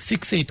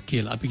 6/8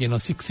 කියලා අපි කියනවා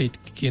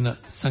 6/8 කියන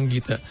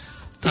සංගීත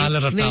තාල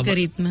රටාව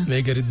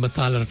වේගරිද්ම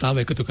තාල රටාව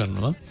එකතු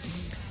කරනවා.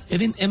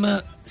 ඉතින් එම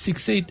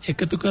 6/8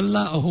 එකතු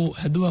කරලා ඔහු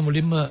හැදුවා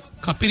මුලින්ම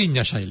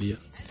කපිරිඤ්ඤා ශෛලිය.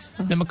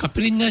 මෙම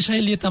කපිරිඤ්ඤා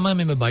ශෛලිය තමයි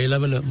මෙම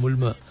බයිලාවල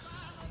මුල්ම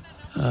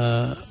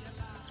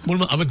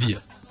අවධිය.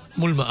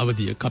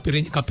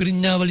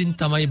 කපිරිඤ්ඤා වලින්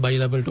තමයි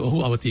බයිලාවලට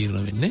ඔහු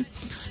අවතීර්ණ වෙන්නේ.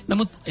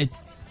 නමුත්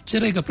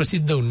එච්චර එක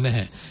ප්‍රසිද්ධ වුණ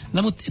නැහැ.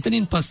 නමුත්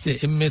එතනින්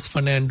පස්සේ MS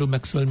ෆර්නෑන්ඩෝ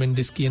මැක්ස්වෙල්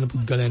මෙන්ඩිස් කියන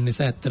පුද්ගලයන්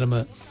නිසා ඇත්තටම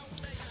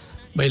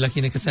බයිලා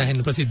කියන එක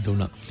සෑහෙන ප්‍රසිද්ධ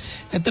වුණා.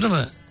 ඇත්තටම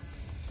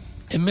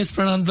MS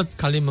ප්‍රනාන්දුත්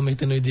කලින් මම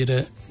හිතන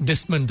විදිහට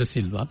ඩෙස්මන්ඩ් ද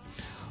සිල්වා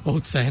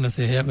ඔහුත් සෑහෙන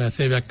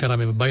සේවයක් කරා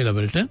මේ බයිලා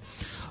වලට.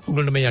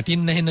 ඔයගොල්ලෝ මේ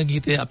යටින් නැහෙන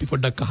ගීතය අපි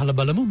පොඩ්ඩක් අහලා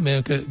බලමු.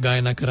 මේක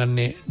ගායනා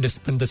කරන්නේ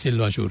ඩෙස්මන්ඩ් ද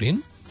සිල්වා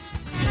ෂූරින්.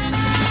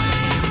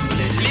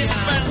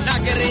 ලිස්බන්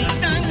නගරේ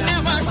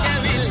නන්නව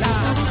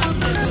කැවිලා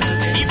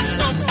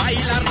ඉප්පෝ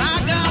බයිලා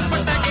රාගා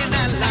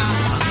පටගෙනලා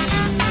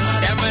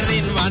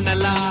ඩැමරින්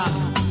වනලා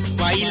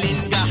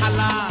වයිලින්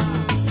ගහලා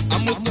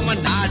අමුතුම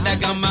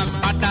නාඩගමක්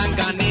පටන්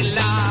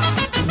ගනිලා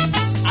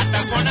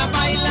අටකොණ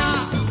බයිලා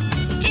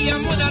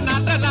කියමුද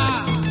නටලා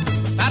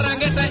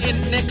තරගෙට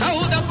එන්නේ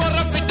කවුද පොර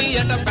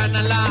පිටියට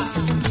පැනලා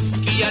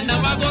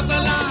කියනවා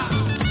ගොතලා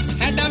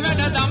හැඩ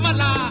වැඩ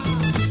දමලා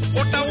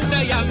කොට උඩ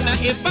යන්න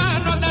එපා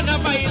නොදන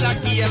බයිලා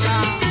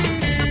කියලා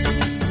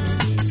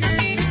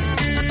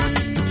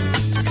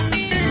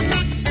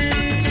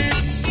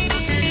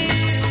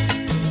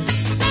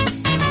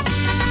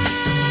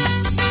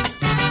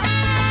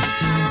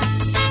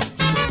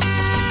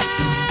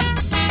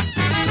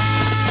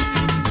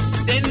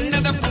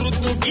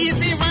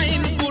Easy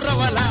wine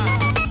puravala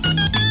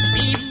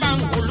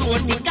Ipang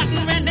uluoti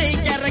katwenei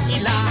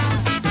karakila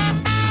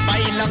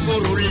Baila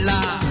kurulla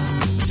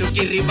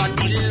Sukiri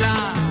batilla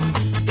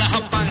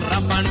Gahapang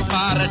rapan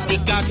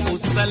paratika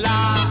kusala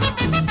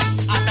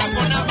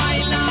Adakona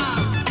baila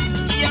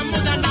Kia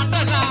muda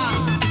natala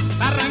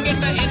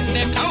Tarangeta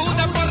inne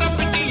kauda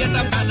porapiti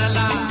yata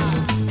panala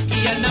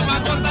Kia nama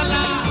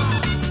kotala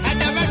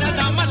Hada veda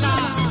damala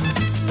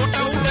Kota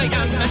uda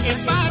yanna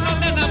epano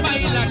dena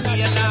baila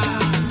kiala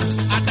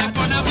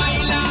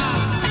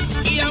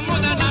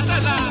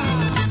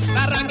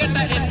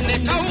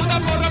Kauda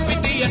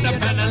porapiti yata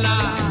panala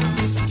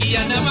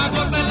Kia nama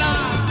gotala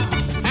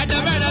Hada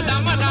veda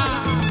damala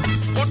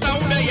Kota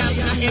uda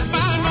yanna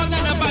epano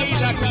dana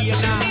baila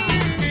kiala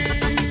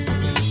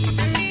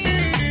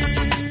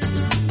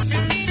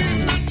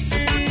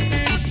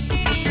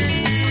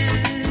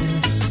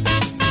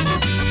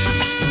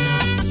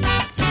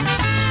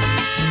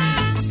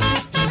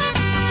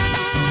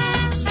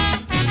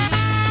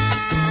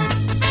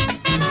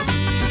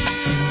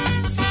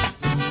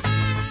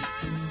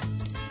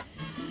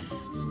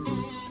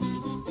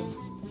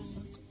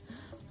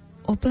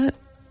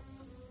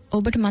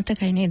ඔබට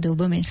මතකයි නේද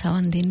ඔබ මේ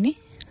සවන් දෙන්නේ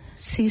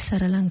Sri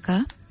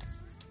Lanka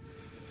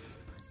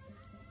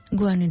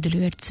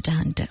ගුවන්විදුලි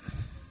වැඩසටහනට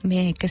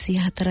මේ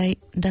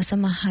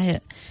 104.6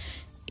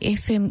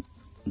 FM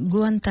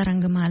ගුවන්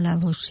තරංග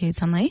මාලාව ඔස්සේ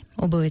තමයි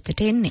ඔබ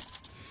වෙතට එන්නේ.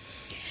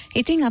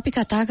 ඉතින් අපි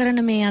කතා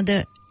කරන මේ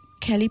අද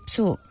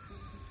කැලිප්සෝ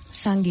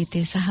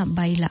සංගීතය සහ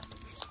බයිලා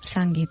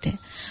සංගීතය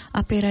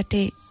අපේ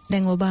රටේ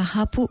දැන් ඔබ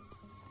අහපු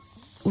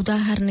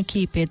උදාහරණ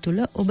කීපය තුල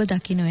ඔබ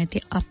දකින්න ඇති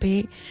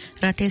අපේ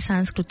රටේ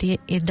සංස්කෘතිය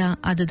එදා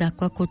අද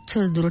දක්වා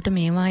කොච්චර දුරට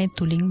මේවායේ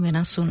තුලින්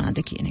වෙනස්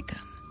වුණාද කියන එක.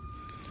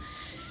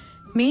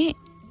 මේ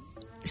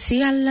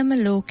සියල්ලම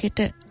ලෝකෙට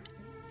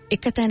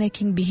එක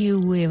තැනකින් බිහි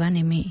වූ ඒවා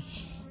නෙමෙයි.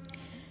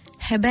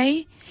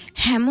 හැබැයි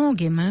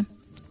හැමෝගෙම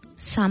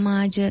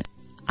සමාජ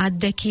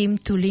අත්දැකීම්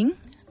තුලින්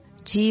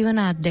ජීවන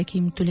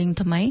අත්දැකීම් තුලින්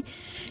තමයි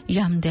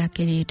යම් දෙයක්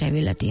එළියට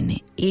ඇවිල්ලා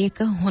තියෙන්නේ. ඒක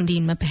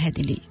හොඳින්ම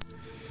පැහැදිලියි.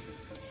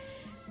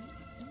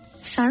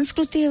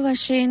 සංස්කෘතිය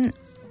වශයෙන්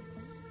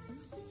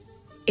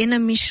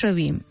එන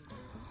මිශ්‍රවීම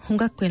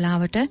හුඟක්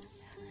වෙලාවට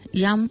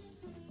යම්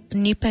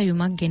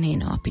නිපැයුමක් ගෙන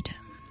එනවා අපිට.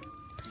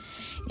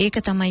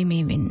 ඒක තමයි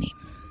මේ වෙන්නේ.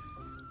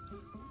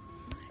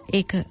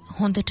 ඒක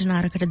හොඳට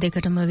නරකට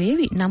දෙකටම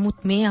වේවි.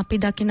 නමුත් මේ අපි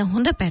දකින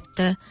හොඳ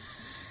පැත්ත,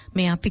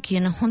 මේ අපි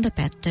කියන හොඳ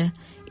පැත්ත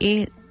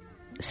ඒ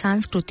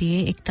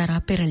සංස්කෘතියේ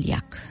එක්තරා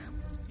පෙරලියක්.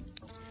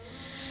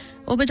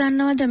 ඔබ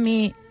දන්නවද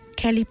මේ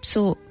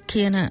කැලිප්සෝ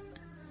කියන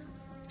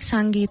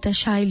සංගීත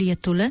ශෛලිය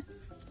තුල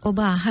ඔබ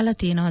අහලා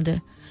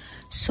තියෙනවද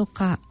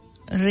සොකා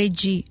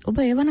රෙජි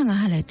ඔබ එවනම්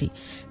අහලා ඇති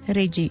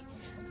රෙජි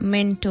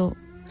මෙන්ටෝ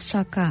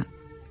සකා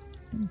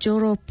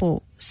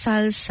ජොරෝපෝ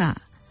සල්සා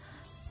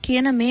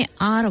කියන මේ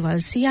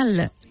ආරවල්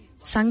සියල්ල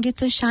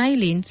සංගීත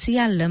ශෛලීන්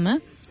සියල්ලම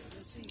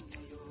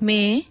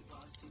මේ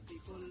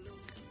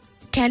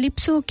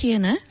කැලිප්සෝ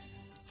කියන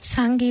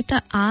සංගීත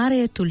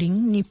ආරය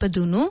තුලින්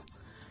නිපදුණු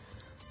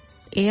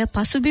එය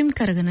පසුබිම්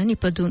කරගෙන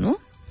නිපදුණු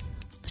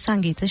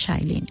සංගීත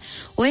ශෛලීන්.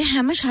 ඔය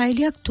හැම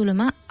ශෛලියක්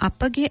තුලම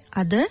අපගේ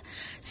අද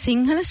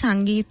සිංහල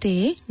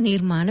සංගීතයේ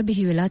නිර්මාණ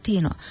බිහි වෙලා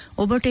තියෙනවා.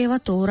 ඔබට ඒවා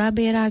තෝරා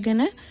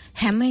බේරාගෙන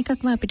හැම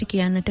එකක්ම අපිට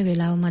කියන්නට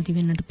වෙලාව මදි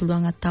වෙන්නට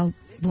පුළුවන්. අතව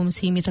බොහොම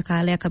සීමිත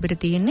කාලයක් අපිට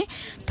තියෙන්නේ.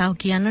 තව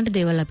කියන්නට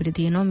දේවල් අපිට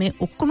තියෙනවා. මේ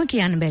ඔක්කොම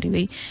කියන්න බැරි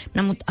වෙයි.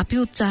 නමුත් අපි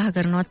උත්සාහ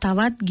කරනවා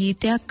තවත්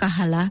ගීතයක්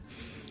අහලා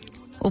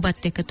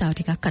ඔබත් එක්ක තව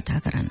ටිකක් කතා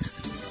කරන්න.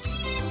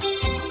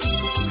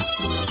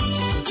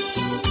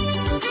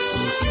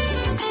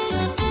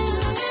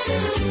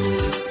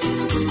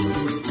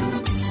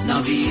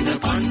 නවීන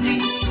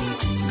පන්නේ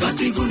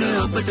ගතිගුණ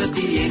අපට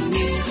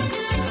තියෙන්නේ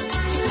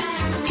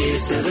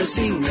කේසර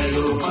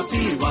සිංහලෝ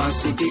අපි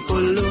වාසිති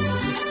කොල්ලෝ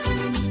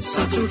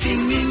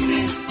සතුටින්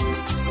ඉන්නේ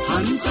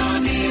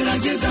හන්තානේ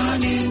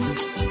රජදානේ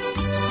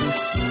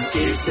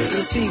කේසර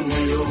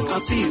සිංහලෝ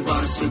අපි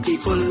වාසිති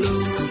කොල්ලෝ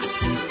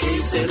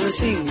කේසර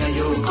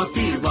සිංහලෝ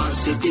අපි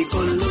වාසිති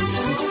කොල්ලෝ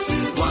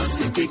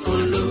වාසිති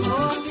කොල්ලෝ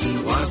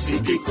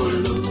වාසිති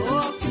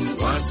කොල්ලෝ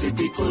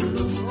වාසිති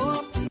කොල්ලෝ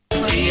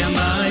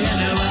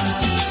පියමායනවා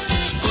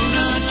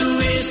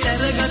කුණාටුවේ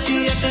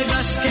සැරගතියට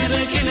ගස්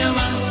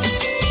කැරගෙනවා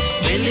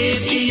වෙලේ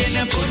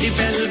තියෙන පොඩි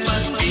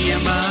පැල්පත්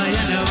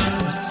පියමායනවා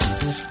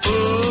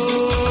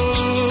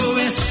ඕ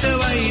වැස්ස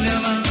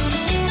වයින්නවා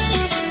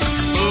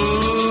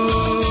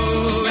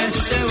ඕ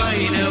වැස්ස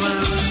වයින්නවා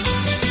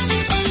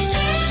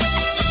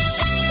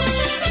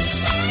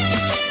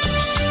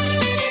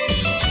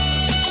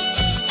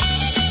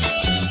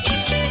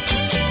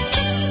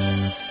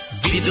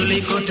විදුලි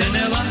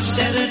කොටනවා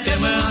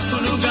සැරටම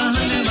අකුණු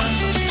ගහනවා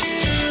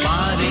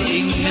පාරේ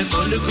ඉන්න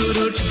කොළු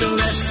කුරුට්ටු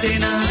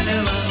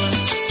වැස්සෙනානවා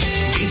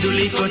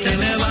විදුලි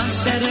කොටනවා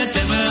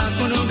සැරටම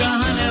අකුණු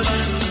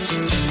ගහනවා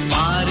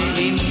පාරේ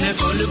ඉන්න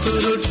කොළු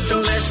කුරුට්ටු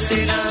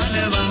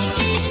වැස්සෙනානවා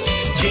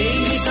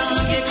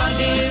ජේනිසාගේ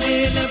කඩේ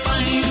වේල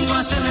පහින්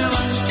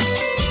වසනවා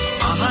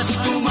අහස්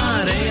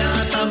කුමාරයා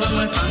තවම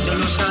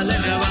කඳුළු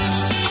සලනවා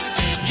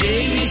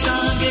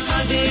ජේනිසාගේ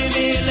කඩේ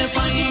වේල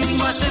පහින්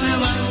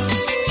වසනවා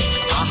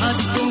අහස්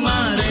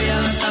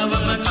කුමාරයා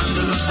තවම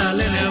කඳුළු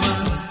සලනවා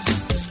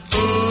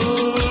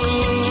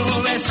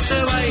ඕ වැස්ස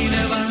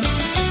වයින්නවා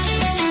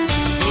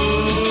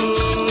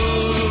ඕ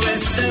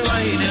වැස්ස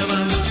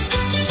වයින්නවා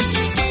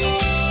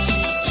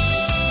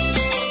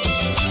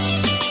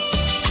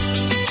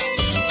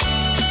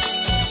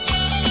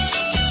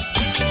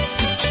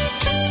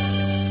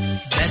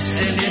වැස්ස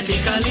නැති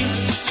කලින්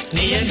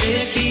නියඟය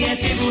කිය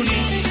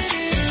තිබුණේ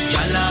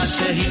ජලාශ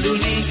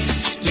හිඳුනේ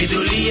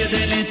විදුලියද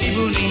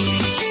නැතිබුණේ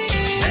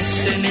වැස්ස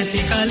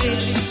නැති කලේ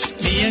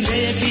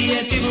නියඟය කිය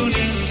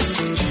තිබුණේ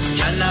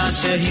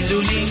ජලාශ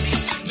හිඳුනේ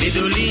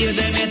විදුලියද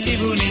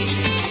නැතිබුණේ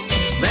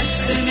වැස්ස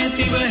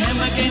නැතිව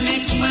හැම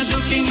කෙනෙක්ම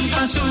දුකින්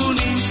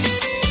පසුුනේ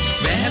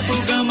වැහපු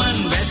ගමන්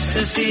වැස්ස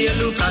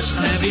සියලු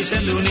ප්‍රශ්න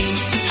විසඳුනේ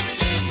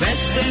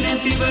වැස්ස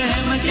නැතිව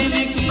හැම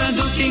කෙනෙක්ම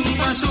දුකින්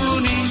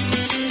පසුුනේ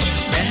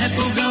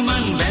වැහපු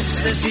ගමන් වැස්ස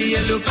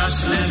සියලු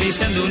ප්‍රශ්න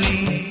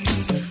විසඳුනේ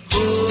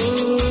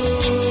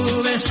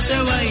ඕ වැස්ස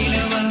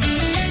වයින්නවා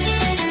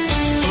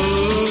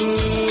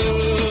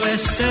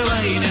වැස්ස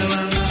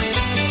වයින්නවා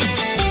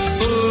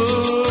ඕ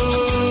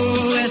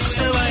වැස්ස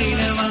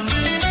වයින්නවා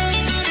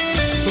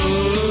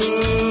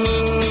ඕ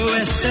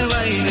වැස්ස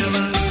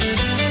වයින්නවා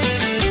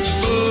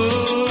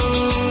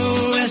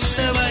ඕ වැස්ස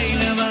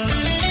වයින්නවා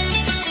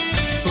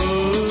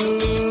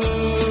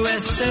ඕ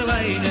වැස්ස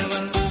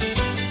වයින්නවා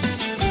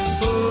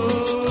ඕ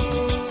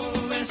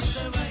වැස්ස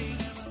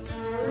වයින්නවා.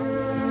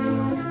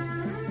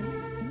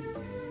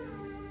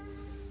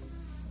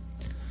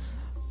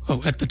 ඔව්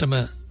ඇත්තටම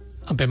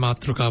අපේ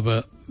මාතෘකාව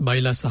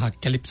බයිලා සහ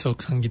කැලිප්සෝ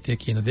සංගීතය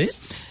කියන දේ.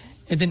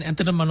 එදින්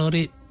ඇත්තටම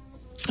මනෝරේ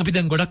අපි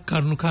දැන් ගොඩක්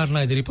කරුණු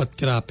කාරණා ඉදිරිපත්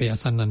කරා අපේ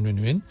අසන්නන්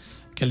වෙනුවෙන්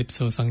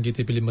කැලිප්සෝ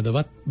සංගීතය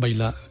පිළිබඳවත්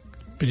බයිලා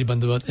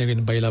පිළිබඳවත් ඒ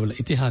කියන්නේ බයිලාවල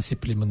ඉතිහාසය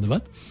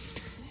පිළිබඳවත්.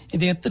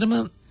 ඉතින් ඇත්තටම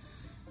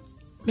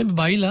මේ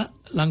බයිලා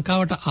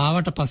ලංකාවට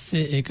ආවට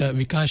පස්සේ ඒක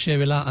විකාශය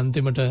වෙලා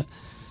අන්තිමට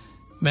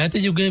මෑත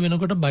යුගයේ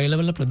වෙනකොට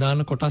බයිලාවල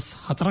ප්‍රධාන කොටස්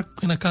 4ක්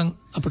වෙනකන්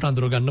අපිට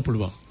අඳුර ගන්න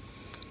පුළුවන්.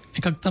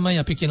 එකක් තමයි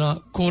අපි කියනවා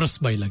කෝරස්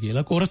බයිලා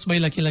කියලා. කෝරස්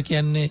බයිලා කියලා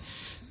කියන්නේ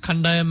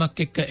කණ්ඩායමක්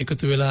එක්ක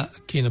එකතු වෙලා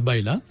කියන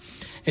බයිලා.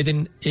 ඉතින්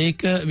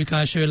ඒක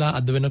විකාශය වෙලා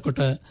අද වෙනකොට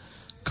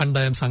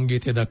කණ්ඩායම්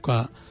සංගීතය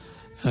දක්වා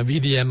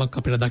වීදියෑමක්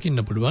අපිට දකින්න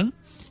පුළුවන්.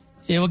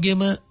 ඒ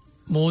වගේම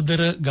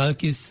මෝදර,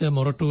 ගල්කිස්ස,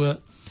 මොරටුව,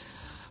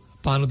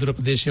 පානදුර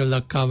ප්‍රදේශවල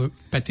දක්වා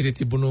පැතිරී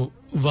තිබුණු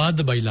වාද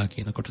බයිලා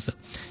කියන කොටස.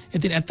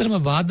 ඉතින් ඇත්තටම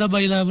වාද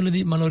බයිලා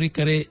වලදී මනෝරි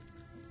කරේ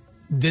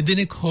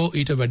දෙදෙනෙක් හෝ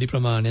ඊට වැඩි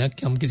ප්‍රමාණයක්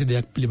යම්කිසි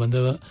දෙයක්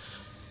පිළිබඳව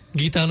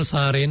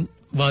ගීතානුසාරයෙන්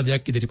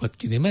වාදයක් ඉදිරිපත්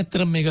කිරීම.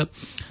 ඇත්තටම මේක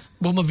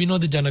බොහොම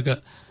විනෝද ජනක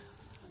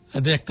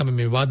දෙයක් තමයි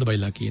මේ වාද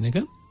බයිලා කියන එක.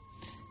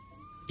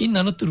 ඉන්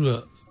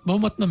අනතුරුව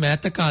බොහොමත්ම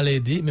මෑත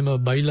කාලයේදී මෙම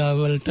බයිලා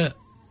වලට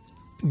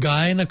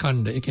ගායන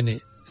ඛණ්ඩ, ඒ කියන්නේ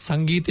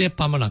සංගීතයේ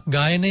පමණක්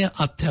ගායනය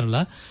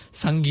අත්හැරලා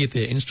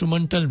සංගීතයේ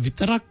ඉන්ස්ට්‍රුමෙන්ටල්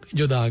විතරක්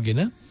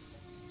යොදාගෙන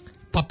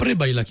පපරේ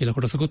බයිලා කියලා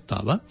කොටසකුත්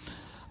ආවා.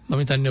 මම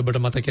හිතන්නේ ඔබට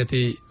මතක ඇති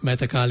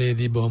මෑත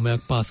කාලයේදී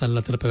බොහොමයක් පාසල්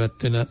අතර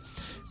පැවැත්වෙන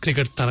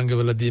ක්‍රිකට්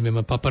තරඟවලදී මෙම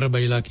පපර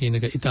බයිලා කියන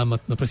එක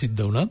ඉතාමත්ම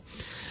ප්‍රසිද්ධ වුණා.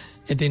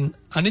 ඉතින්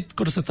අනිත්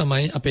කොටස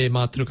තමයි අපේ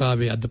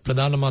මාතෘකාවේ අද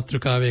ප්‍රධාන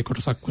මාතෘකාවේ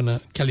කොටසක් වන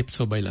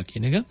කැලිප්සෝ බයිලා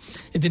කියන එක.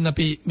 ඉතින්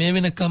අපි මේ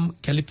වෙනකම්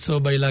කැලිප්සෝ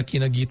බයිලා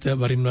කියන ගීත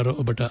වරින් වර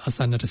ඔබට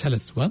අසන්නට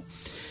සැලසුවා.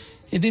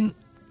 ඉතින්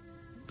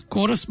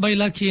කෝරස්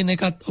බයිලා කියන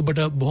එකත් ඔබට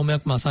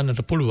බොහොමයක්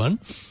අසන්නට පුළුවන්.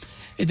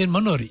 ඉතින්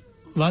මනෝරි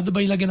වාද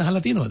බයිලා ගැන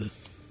අහලා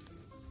තියෙනවද?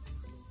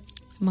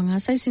 මම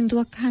ආසයි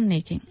සින්දුවක් අහන්න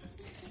එකෙන්.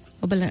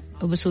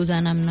 ඔබ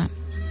සූදානම් නම්.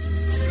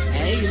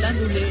 ඇයි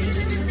ලඳුනේ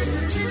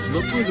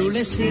ලොකුරු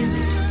ලෙසින්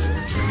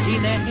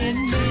ඉනෙන්නේ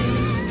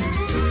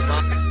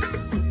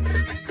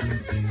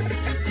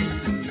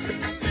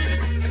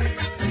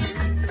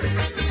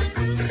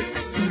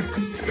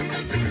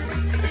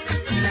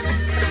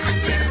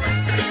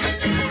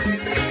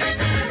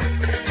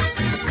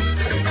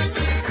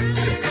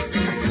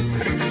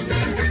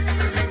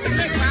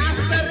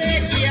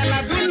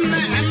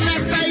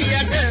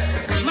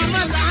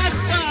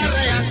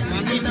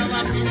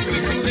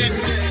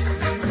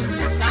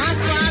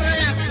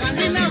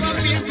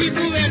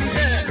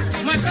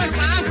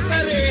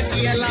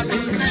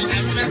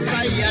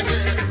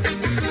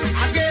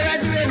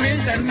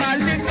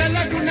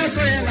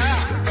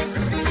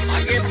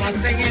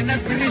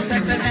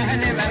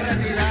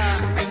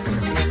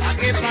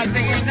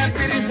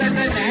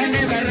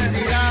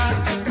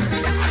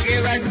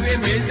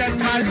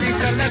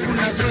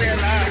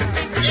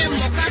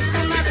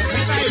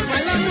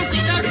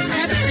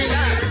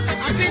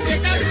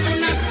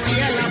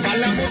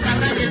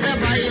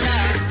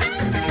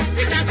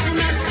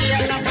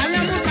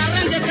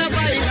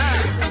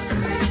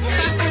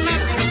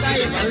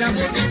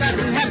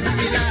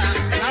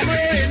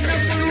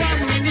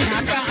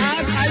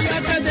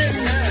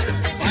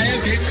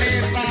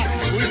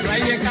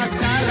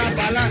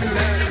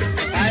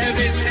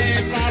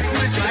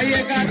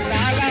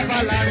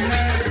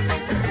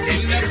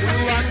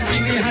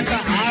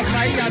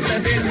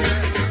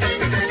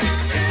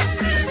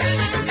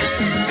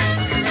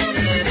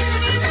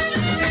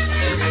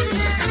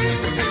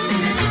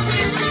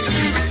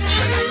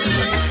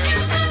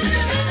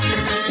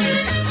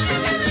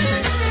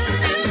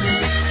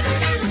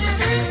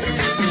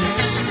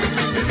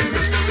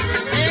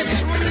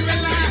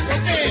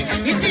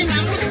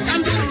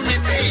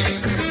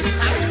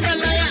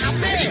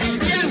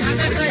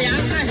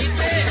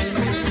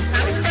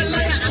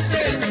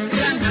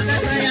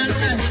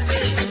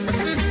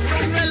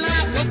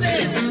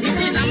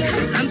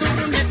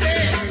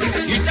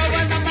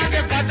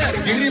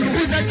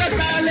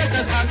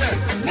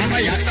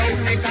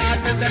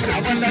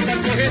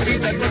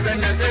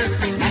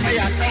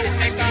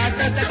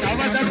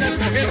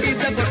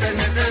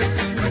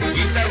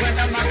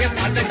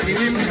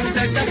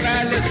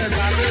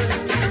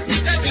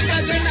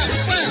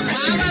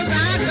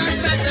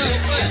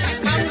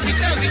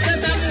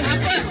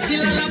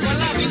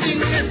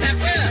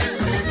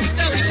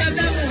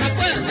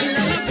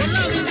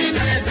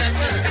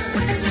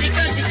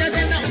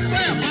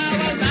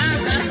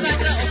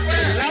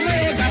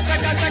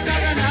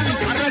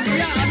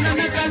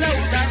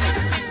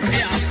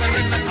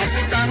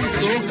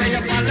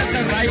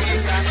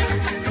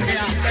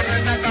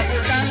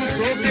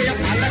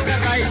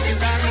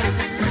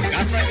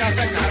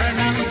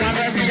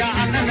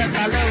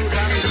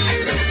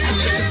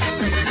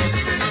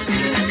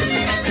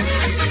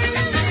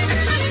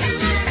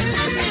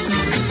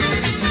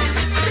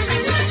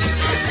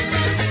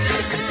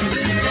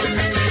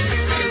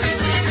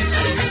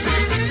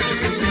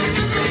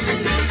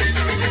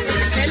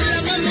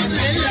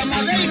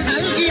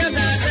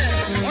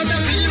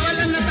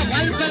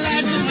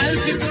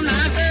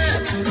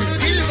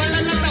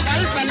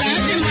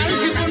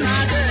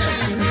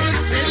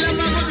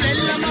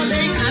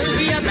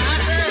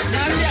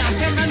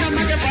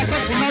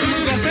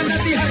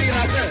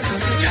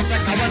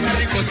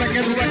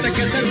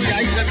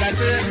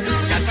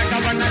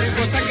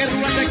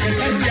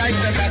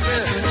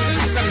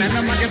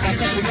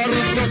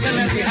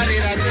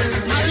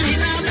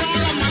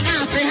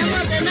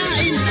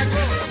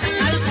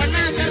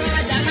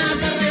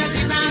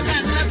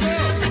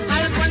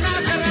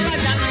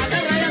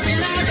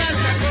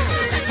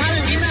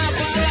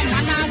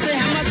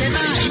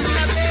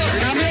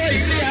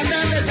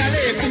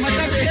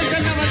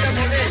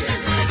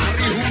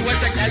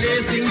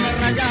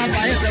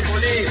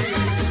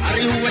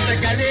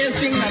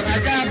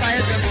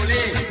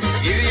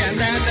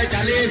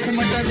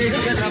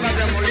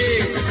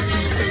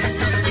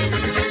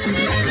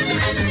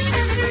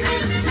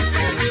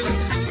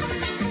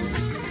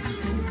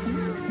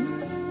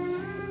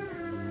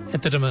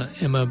ඇත්තටම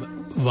එම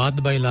වාද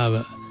බයිලාව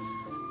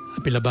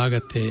අපි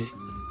ලබාගත්තේ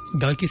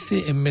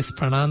ගල්කිස්සේ MS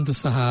ප්‍රනාන්දු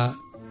සහ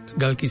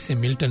ගල්කිස්සේ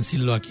මිල්ටන්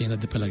සිල්වා කියන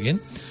දෙපළගෙන්.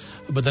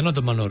 ඔබ දන්නවද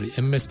මනෝරි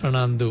MS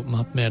ප්‍රනාන්දු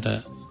මහත්මයාට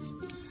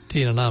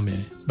තියෙන නාමය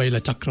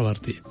බයිලා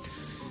චක්‍රවර්ති.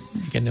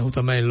 ඒ කියන්නේ ඔහු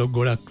තමයි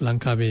ගොඩක්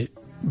ලංකාවේ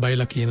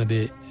බයිලා කියන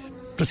දේ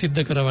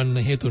ප්‍රසිද්ධ කරවන්න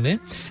හේතුනේ.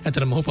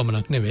 ඇත්තටම ඔහු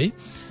පමණක් නෙවෙයි.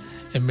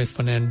 MS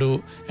Fernando,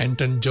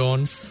 Anton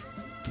Jones,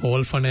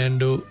 Paul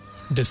Fernando,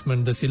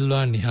 ඩෙස්මන්ඩ් ද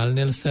සිල්වා, නිහල්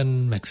නෙල්සන්,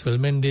 මැක්ස්වෙල්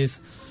මෙන්ඩිස්,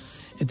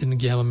 එතන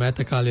ගියාම මෑත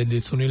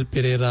කාලයේදී සුනිල්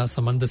පෙරේරා,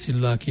 සමන්ද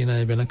සිල්වා කියන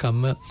අය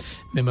වෙනකම්ම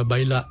මෙම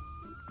බයිලා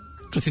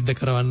ප්‍රසිද්ධ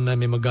කරවන්න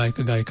මෙම ගායක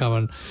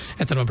ගායිකාවන්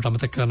ඇතනම අපිට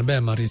අමතක කරන්න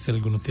බෑ. මරිසෙල්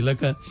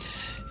ගුණතිලක,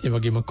 ඒ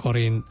වගේම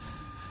කොරින්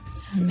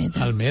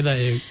අල්මේදා,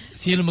 ඒ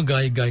සියලුම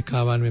ගායක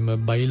ගායිකාවන්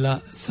මෙම බයිලා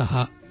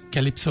සහ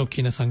කැලිප්සෝ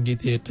කියන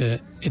සංගීතයට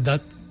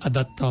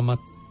අදත්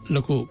තවමත්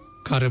ලොකු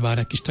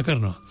කාර්යභාරයක් ඉෂ්ට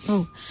කරනවා.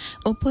 ඔව්.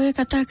 ඔය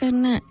කතා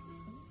කරන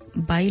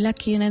බයිලා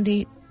කියන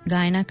දේ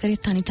ගායනා කරේ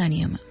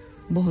තනියම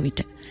බොහෝ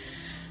විට.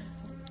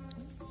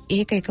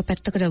 ඒක එක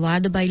පැත්තකට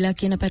වාද බයිලා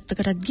කියන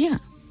පැත්තකටත් ගියා.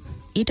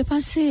 ඊට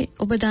පස්සේ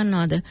ඔබ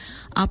දන්නවද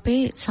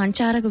අපේ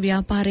සංචාරක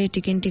ව්‍යාපාරයේ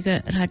ටිකෙන් ටික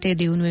රටේ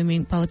දියුණු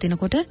වෙමින්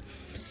පවතිනකොට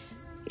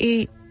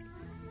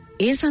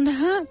ඒ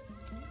සඳහා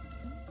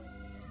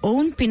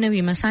ඔවුන්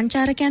පිනවීම,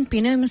 සංචාරකයන්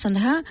පිනවීම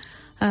සඳහා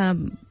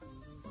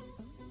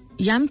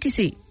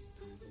යම්කිසි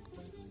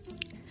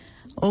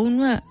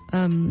ඔවුන්ව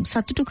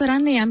සතුටු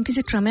කරන්න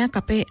යම්කිසි ක්‍රමයක්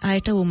අපේ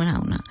අයට උවමනා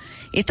වුණා.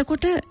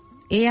 එතකොට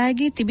ඒ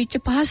අයගේ තිබිච්ච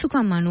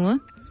පහසුකම් අනුව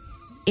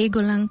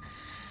ඒගොල්ලන්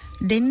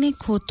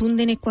දෙන්නෙක් හෝ තුන්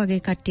දෙනෙක් වගේ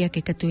කට්ටියක්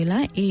එකතු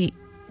වෙලා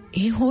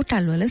ඒ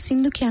හෝටල් වල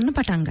සින්දු කියන්න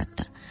පටන්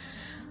ගත්තා.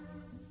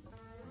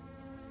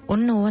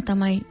 ඔන්න ඕවා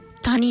තමයි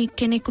තනි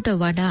කෙනෙකුට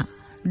වඩා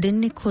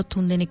දෙන්නෙක් හෝ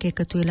තුන් දෙනෙක්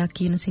එකතු වෙලා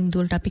කියන සින්දු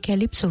වලට අපි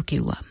කැලිප්සෝ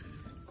කිව්වා.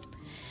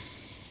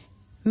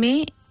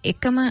 මේ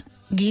එකම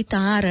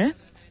ගීතාර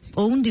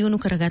ඔවුන් දියුණු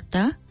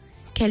කරගත්තා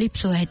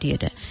කැලිප්සෝ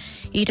හැටියට.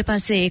 ඊට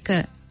පස්සේ ඒක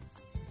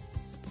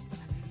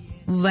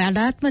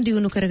වඩාත්ම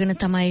දියුණු කරගෙන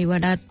තමයි,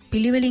 වඩාත්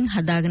පිළිවෙලින්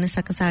හදාගෙන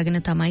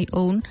සකසාගෙන තමයි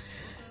ඔවුන්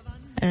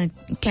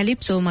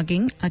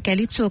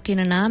කැලිප්සෝ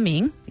කියන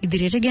නාමයෙන්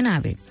ඉදිරියට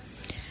ගෙනාවේ.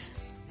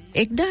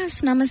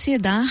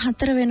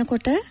 1914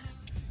 වෙනකොට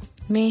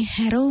මේ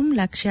හැරවුම්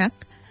ලක්ෂයක්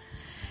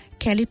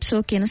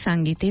කැලිප්සෝ කියන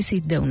සංගීතයේ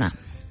සිද්ධ වුණා.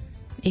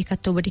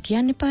 ඒකත් ඔබට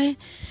කියන්න එපායි.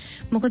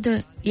 මොකද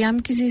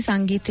යම්කිසි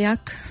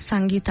සංගීතයක්,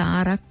 සංගීත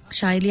ආරක්,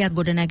 ශෛලියක්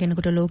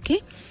ගොඩනැගෙනකොට ලෝකේ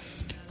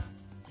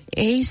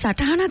ඒ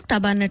සටහනක්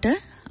තබන්නට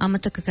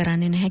අමතක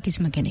කරන්නේ නැහැ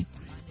කිසිම කෙනෙක්.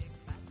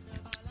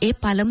 ඒ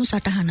පළමු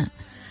සටහන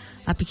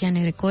අපි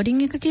කියන්නේ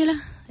රෙකෝඩින් එක කියලා.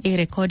 ඒ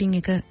රෙකෝඩින්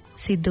එක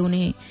සිද්ධ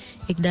වුණේ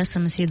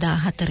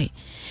 1914.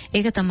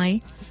 ඒක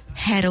තමයි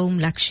හැරවුම්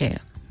ලක්ෂය.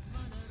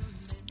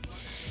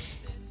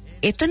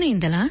 එතන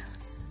ඉඳලා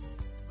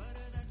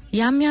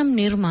යම්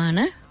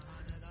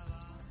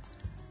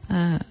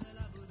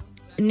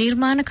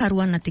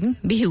නිර්මාණකරුවන් අතින්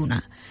බිහි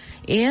වුණා.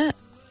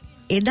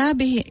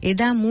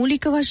 එදා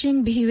මූලික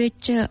වශයෙන් බිහි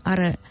වෙච්ච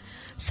අර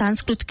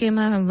සංස්කෘතිකම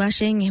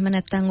වශයෙන් එහෙම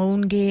නැත්නම්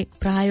ඔවුන්ගේ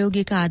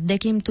ප්‍රායෝගික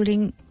අත්දැකීම්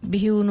තුලින්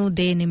බිහි වුණු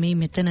දේ නෙමෙයි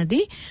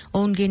මෙතනදී.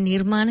 ඔවුන්ගේ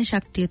නිර්මාණ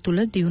ශක්තිය තුල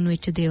දියුණු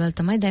වෙච්ච දේවල්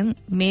තමයි දැන්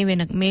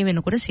මේ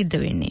වෙනකොට සිද්ධ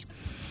වෙන්නේ.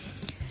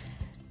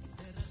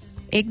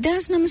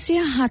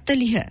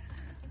 1940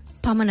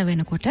 පමණ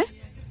වෙනකොට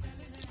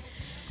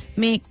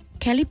මේ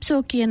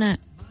කැලිප්සෝ කියන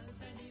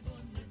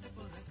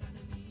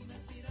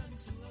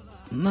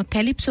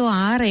කැලිප්සෝ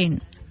ආරෙන්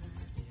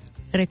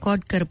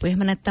රෙකෝඩ් කරපු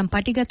එහෙම නැත්නම්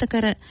පටිගත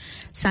කර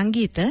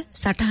සංගීත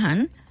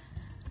සටහන්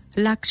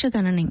ලක්ෂ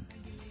ගණනින්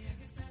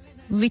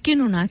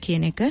විකිණුණා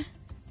කියන එක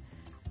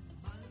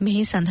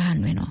මෙහි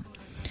සඳහන් වෙනවා.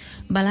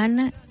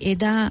 බලන්න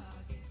එදා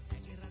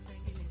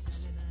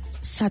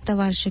සත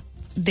වර්ෂ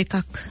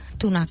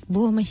 2-3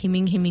 බොහොම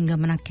හිමින්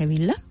ගමනක්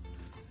ඇවිල්ලා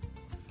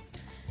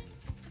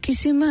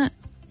කිසිම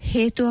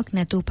හේතුවක්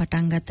නැතුව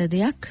පටන් ගත්ත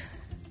දෙයක්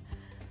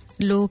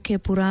ලෝකේ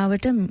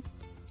පුරාවට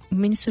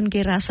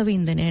මිනිසුන්ගේ රස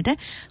වින්දනයට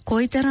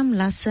කොයිතරම්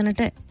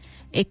ලස්සනට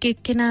එක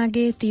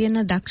එක්කෙනාගේ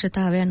තියෙන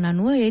දක්ෂතාවයන්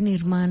අනුව ඒ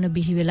නිර්මාණ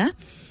බිහි වෙලා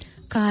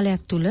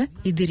කාලයක් තුල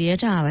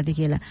ඉදිරියට ආවද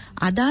කියලා.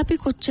 අද අපි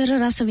කොච්චර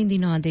රස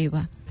විඳිනවද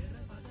ඒවා.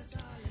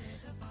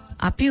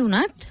 අපි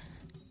උනත්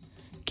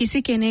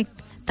කිසි කෙනෙක්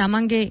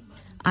තමන්ගේ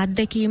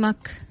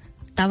අත්දැකීමක්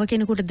තව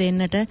කෙනෙකුට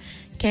දෙන්නට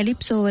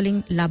කැලිප්සෝ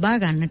වලින් ලබා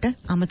ගන්නට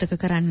අමතක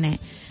කරන්නේ නැහැ.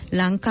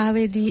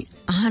 ලංකාවේදී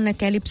අහන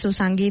කැලිප්සෝ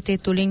සංගීතය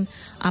තුලින්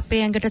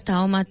අපේ ඇඟට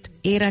තවමත්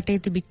ඒ රටේ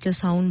තිබිච්ච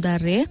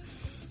సౌందර්යය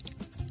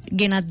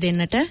ගෙනත්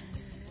දෙන්නට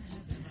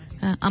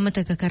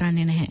අමතක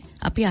කරන්නේ නැහැ.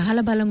 අපි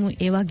අහලා බලමු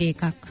ඒ වගේ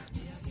එකක්.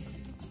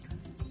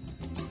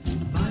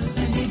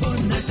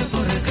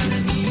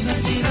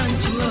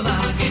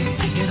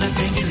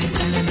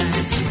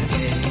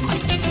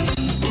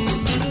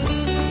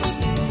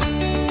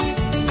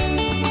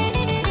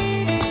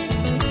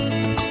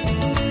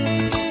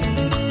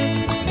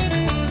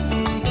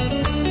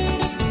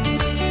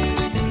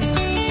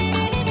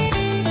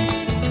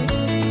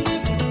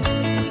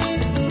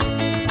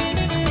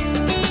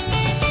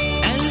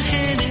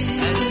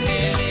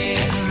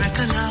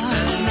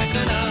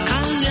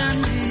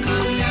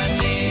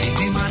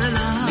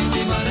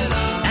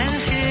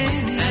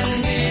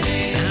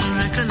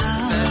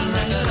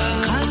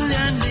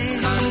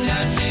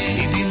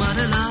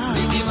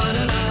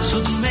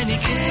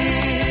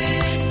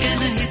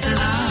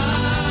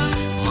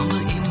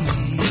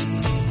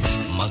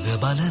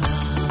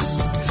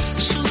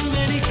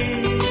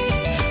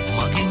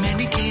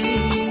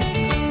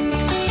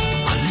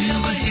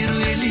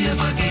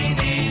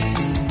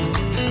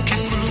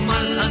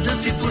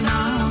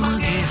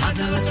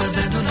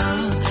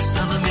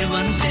 Tava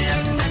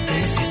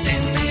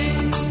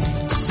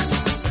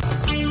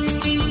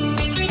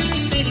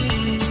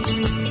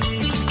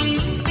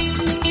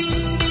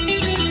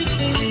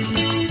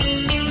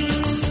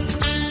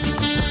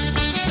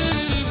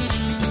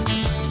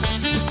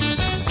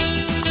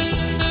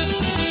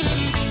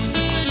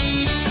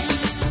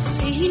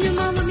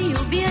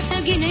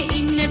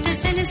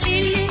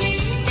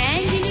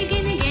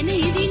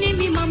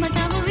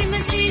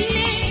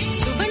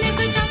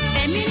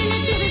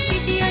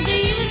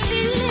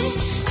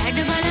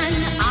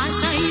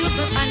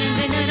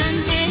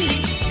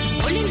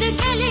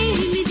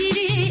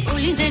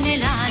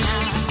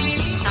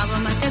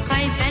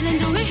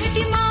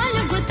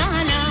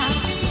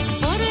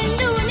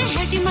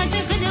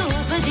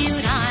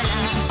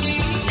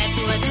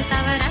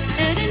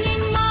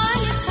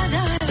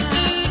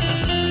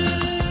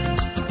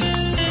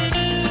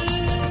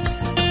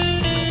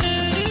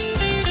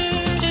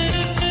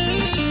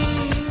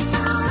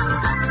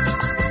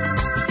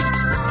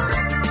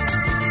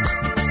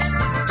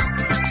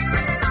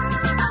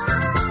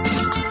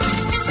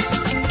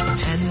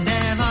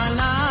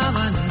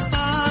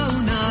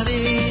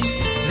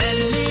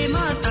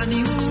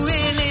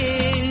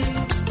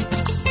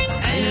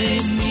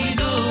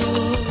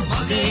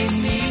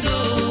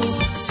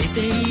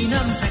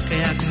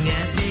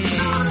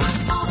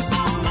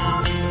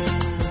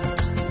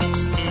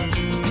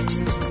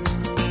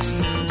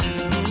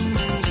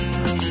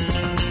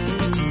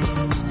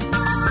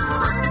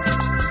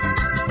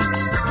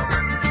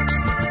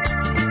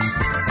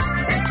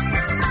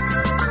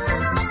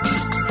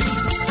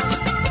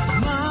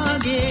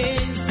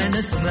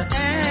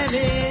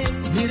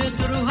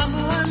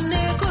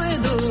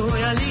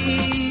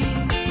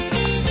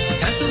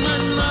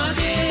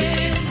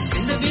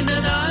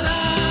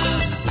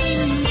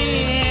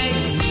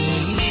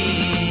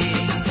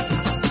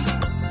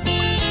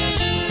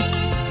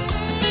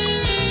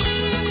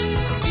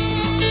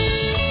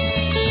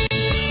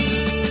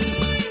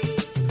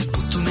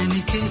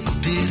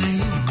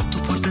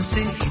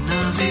මනසේ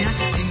හිනාවේ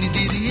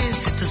හිමිදිරියේ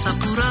සිත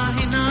සපුරා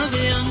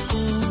හිනාවේ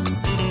අංකෝ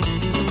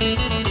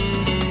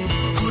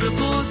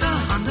පුරපෝදා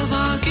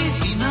හඳවාගේ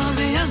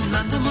හිනාවේ යන්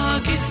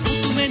ලඳමාගේ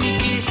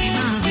උතුමැණිකේ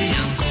හිනාවේ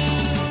අංකෝ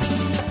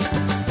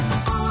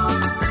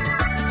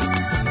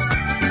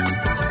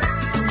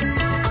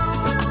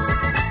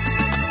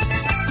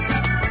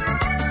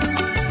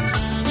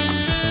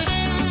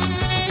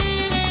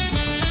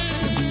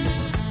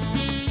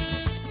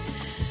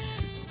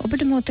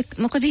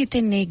මොකද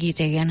හිතන්නේ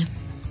ගීතය ගැන?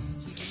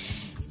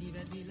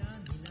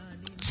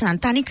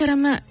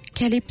 තනිකරම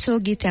කැලිප්සෝ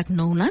ගීතයක්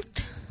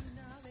නොවුනත්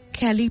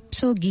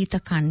කැලිප්සෝ ගීත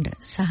ඛණ්ඩ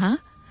සහ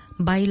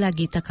බයිලා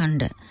ගීත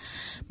ඛණ්ඩ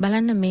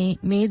බලන්න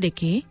මේ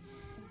දෙකේ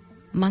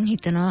මං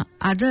හිතනවා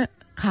අද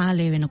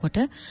කාලේ වෙනකොට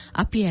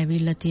අපි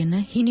ඇවිල්ලා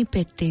තියෙන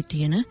හිනිපෙත්තේ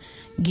තියෙන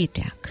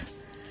ගීතයක්.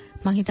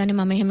 මං හිතන්නේ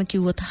මම එහෙම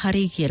කිව්වොත්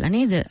හරි කියලා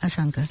නේද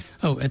අසංක?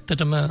 ඔව්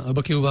ඇත්තටම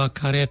ඔබ කිව්ව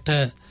ආකාරයට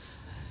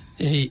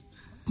එහි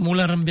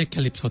මූලාරම්භය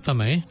කැලිප්සෝ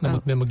තමයි.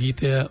 නමුත් මෙම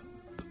ගීතය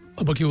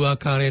ඔබ කිව්ව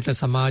ආකාරයට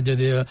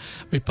සමාජයේ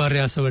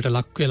විපර්යාස වලට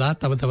ලක් වෙලා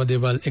තව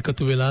දේවල්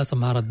එකතු වෙලා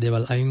සමහරක්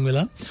දේවල් අයින්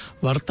වෙලා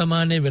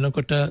වර්තමානයේ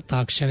වෙනකොට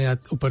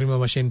තාක්ෂණයත් උපරිම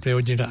වශයෙන්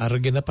ප්‍රයෝජනයට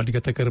අරගෙන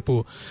පටිගත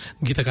කරපු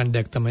ගීත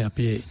ඛණ්ඩයක් තමයි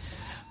අපි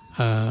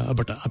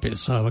ඔබට අපේ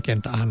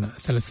ශ්‍රාවකයන්ට අහන්න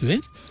සැලසුවේ.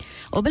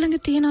 ඔබ ළඟ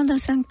තියෙනවද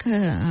අසංක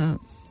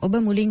ඔබ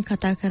මුලින්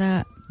කතා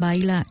කරා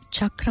බයිලා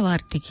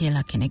චක්‍රවර්ති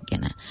කියලා කෙනෙක්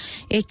ගැන.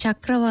 ඒ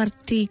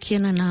චක්‍රවර්ති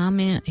කියන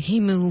නාමය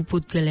හිමි වූ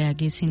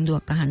පුද්ගලයාගේ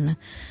සින්දුවක් අහන්න.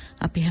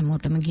 අපි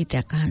හැමෝටම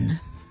ගීතයක් අහන්න.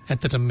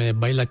 ඇත්තටම මේ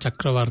බයිලා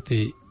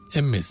චක්‍රවර්ති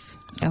MS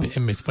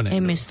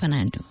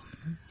ෆර්නැන්ඩෝ.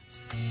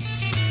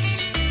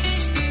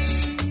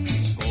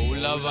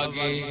 කෝලා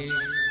වගේ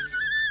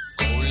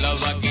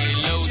ලව්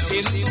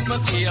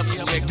සින්දුම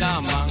කියපු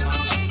එකම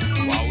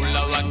වවුල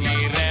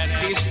වගේ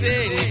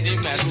රැටිසේ නිදි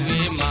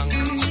මැරුවේ මං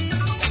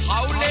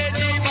හවුලේ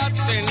ජීවත්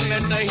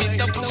වෙන්නට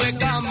හිතපු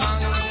එකම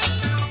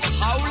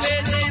හවුලේ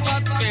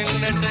ජීවත්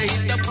වෙන්නට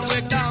හිතපු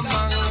එකම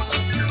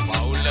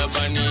වවුල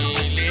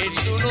බනී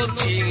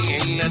ලේටුනොත්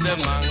එන්නද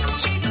මං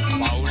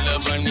වවුල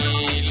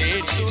බනී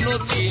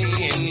ලේටුනොත්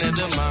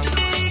එන්නද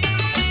මං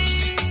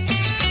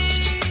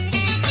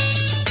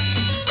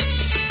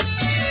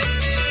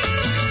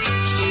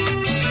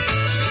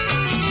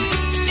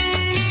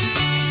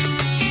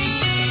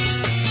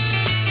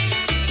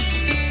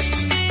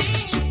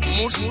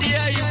මුට්ටිය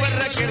ඉවර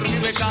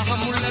කෙරුවේ කහ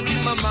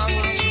මුලදිම මං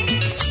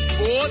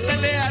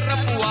බෝතලේ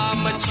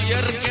අරපුවාම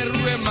චියර්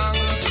කෙරුවේ මං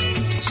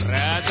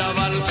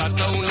රෑදවල් ගත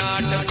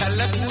උනාට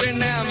සැලකුවේ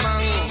නෑ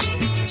මං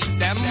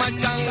දැන්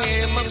මචං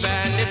එහෙම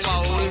බෑනේ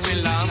පවුල්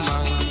වෙලා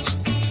මං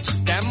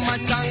දැන්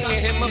මචං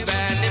එහෙම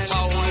බෑනේ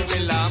පවුල්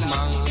වෙලා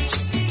මං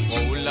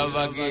පවුල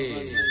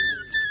වගේ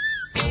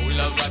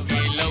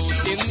ලව්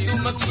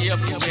සින්දුම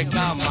කියපු එක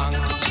මං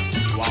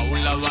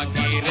වවුල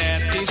වගේ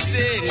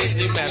රැටිසේ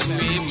නිදි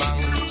මැරුවේ මං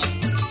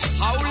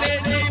හවුලේ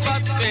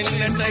ජීවත්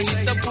වෙන්නට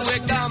හිතපු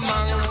එක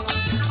මං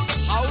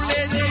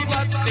හවුලේ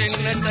ජීවත්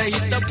වෙන්නට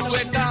හිතපු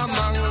එක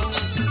මං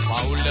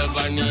පවුල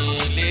බනී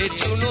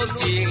ලේටුනොත්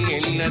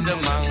එන්නද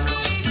මං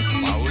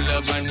පවුල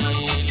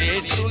බනී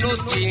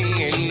ලේටුනොත්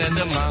එන්නද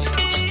මං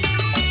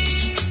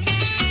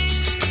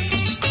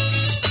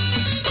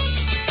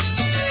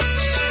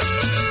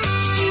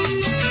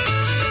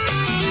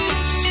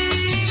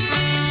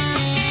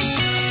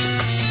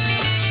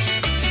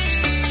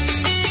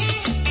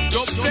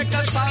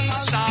Jobeka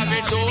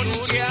සංස්ථාවේ ඩෝන්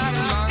කියාර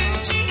මං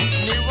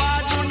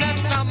නිවාදුන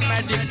නම්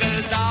මෙඩිකල්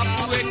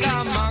දාපු එක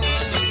මං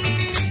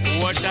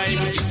වටයි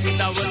කිසි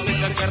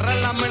දවසක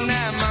කරලම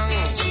නෑ මං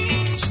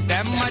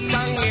දැන්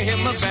මචං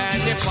එහෙම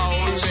බෑනේ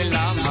පවුල්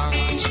වෙලා මං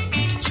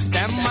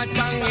දැන්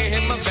මචං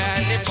එහෙම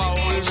බෑනේ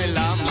පවුල්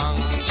වෙලා මං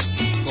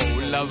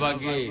කොල්ල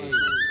වගේ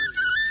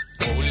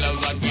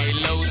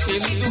ලව්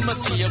සින්දුම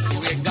කියපු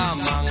එක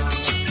මං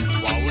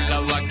වවුල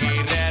වගේ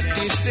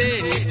රැටිසේ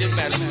නිදි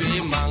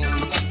මැරුවේ මං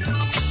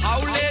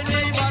හවුලේ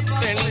ජීවත්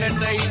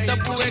වෙන්නට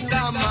හිතපු එක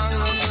මං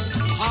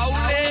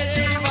හවුලේ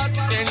ජීවත්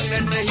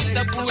වෙන්නට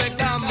හිතපු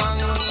එක මං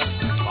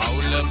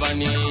පවුල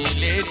බනී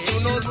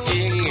ලේටුනොත්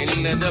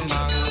එන්නද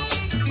මං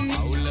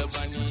පවුල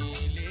බනී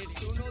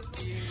ලේටුනොත්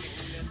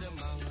එන්නද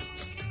මං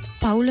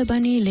පවුල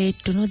බනී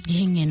ලේටුනොත්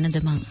ගිහින් එන්නද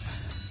මං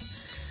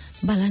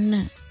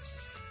බලන්න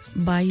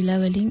බයිලා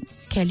වලින්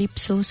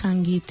කැලිප්සෝ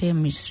සංගීතය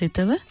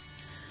මිශ්‍රිතව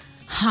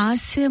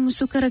හාස්‍ය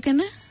මුසු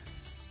කරගෙන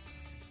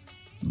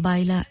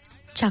බයිලා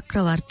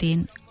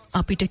චක්‍රවර්තීන්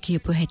අපිට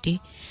කියපු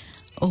හැටි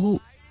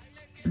ඔහු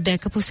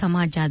දැකපු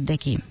සමාජ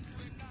අත්දැකීම්.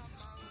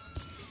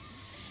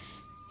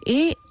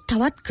 ඒ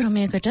තවත්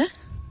ක්‍රමයකට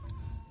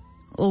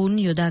ඔවුන්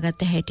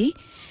යොදාගත්ත හැටි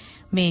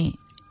මේ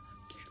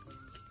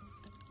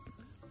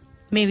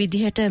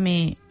විදිහට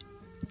මේ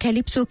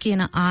කැලිප්සෝ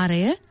කියන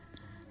ආරය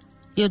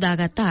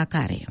යොදාගත්ත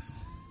ආකාරය.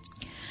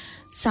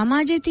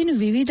 සමාජයේ තියෙන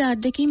විවිධ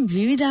අත්දැකීම්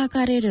විවිධ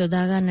ආකාරයට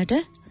යොදා ගන්නට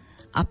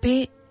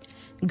අපේ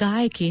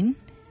ගායකින්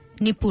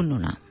නිපුන්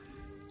වුණා.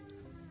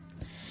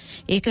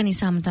 ඒක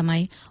නිසාම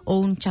තමයි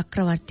ඔවුන්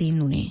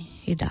චක්‍රවර්තීන් උනේ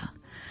එදා.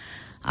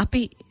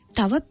 අපි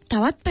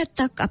තවත්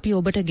පැත්තක් අපි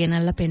ඔබට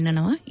ගෙනල්ලා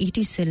පෙන්නනවා. ඊට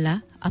ඉස්සෙල්ලා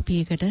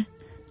අපි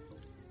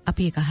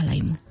ඒක අහලා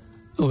ඉමු.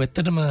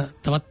 ඇත්තටම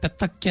තවත්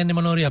පැත්තක් කියන්නේ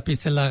මොනෝරි අපි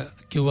ඉස්සෙල්ලා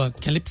කිව්වා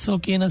කැලිප්සෝ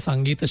කියන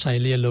සංගීත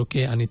ශෛලිය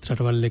ලෝකයේ අනිත්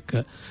රටවල් එක්ක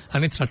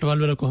අනිත්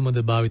රටවල් වල කොහොමද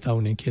භාවිත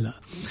වුනේ කියලා.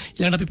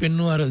 ඊළඟට අපි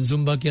පෙන්නුවා අර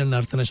සුම්බා කියන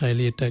නර්තන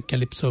ශෛලියට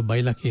කැලිප්සෝ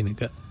බයිලා කියන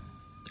එක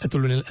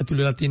ඇතුළු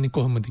වෙලා තියෙන්නේ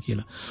කොහොමද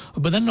කියලා.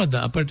 ඔබ දන්නවද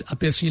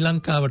අපේ ශ්‍රී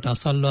ලංකාවට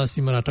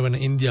අසල්වාසීම රට වෙන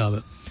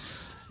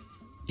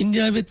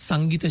ඉන්දියාවෙත්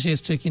සංගීත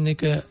ශාස්ත්‍රය කියන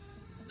එක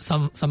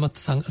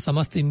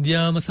සමස්ත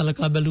ඉන්දියාවම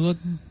සලකා බැලුවොත්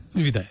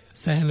විවිධයි.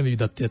 සෑහෙන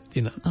විවිධත්වයක්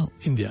තියෙනවා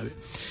ඉන්දියාවේ.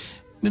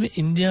 මෙන්න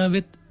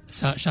ඉන්දියාවෙත්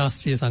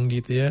ශාස්ත්‍රීය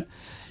සංගීතය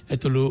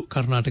ඇතුළු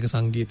කර්ණාටක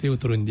සංගීතය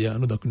උතුරු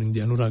ඉන්දියානු දකුණු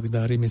ඉන්දියානු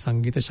රාගධාරී මේ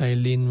සංගීත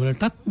ශෛලීන්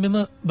වලටත් මෙම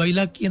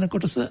බයිලා කියන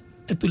කොටස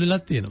ඇතුළු වෙලා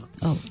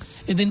තියෙනවා.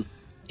 ඉතින්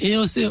ඒ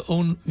ඔස්සේ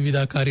ඔවුන්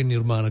විවිධාකාරී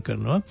නිර්මාණ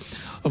කරනවා.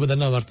 ඔබ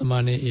දන්නා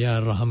වර්තමානයේ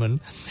ඒ.ආර්. රහමන්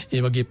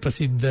ඒ වගේ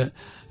ප්‍රසිද්ධ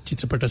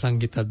චිත්‍රපට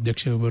සංගීත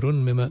අධ්‍යක්ෂකවරුන්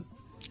මෙම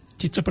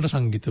චිත්‍රපට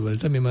සංගීත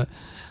වලට මෙම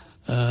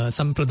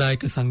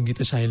සම්ප්‍රදායික සංගීත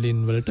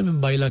ශෛලීන් වලට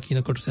මෙම බයිලා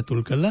කියන කොටස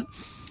ඇතුල් කරලා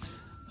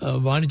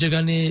වාණිජ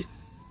ගණයේ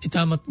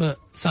ඉතාමත්ම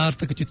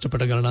සාර්ථක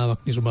චිත්‍රපට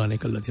ගණනාවක් නිර්මාණය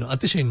කළා තියෙනවා.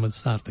 අතිශයින්ම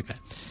සාර්ථකයි.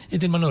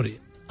 ඉතින් මනෝරි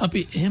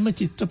අපි එහෙම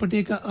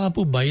චිත්‍රපටයක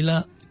ආපු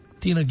බයිලා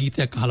තියෙන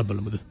ගීතයක් අහලා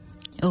බලමුද?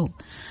 ඔව්.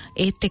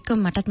 ඒත් එක්ක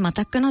මටත්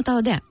මතක් වෙනවා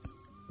තව දෙයක්.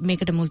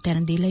 මේකට මුල්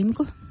තැන දීලා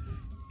ඉමුකෝ.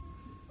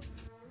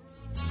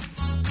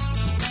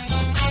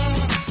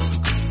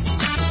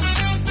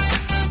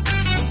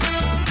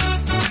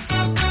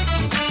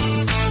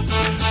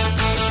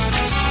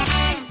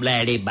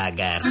 Bloody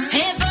bugger.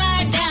 Hey,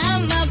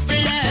 badam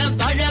apla,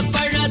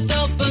 pada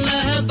topla,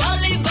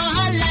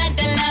 volleyball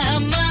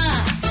adalama.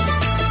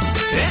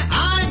 Hey,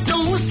 auto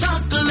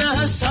sakla,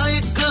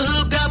 cycle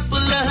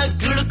gapla,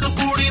 kidak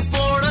pudi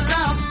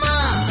podalama.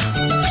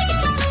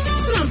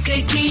 Mukka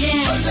kide,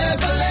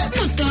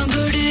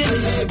 muttangudu,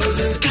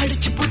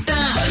 kadichu putta,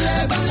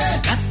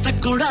 katta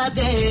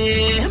kudade,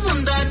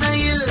 munda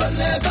nail,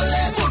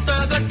 putta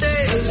gatte,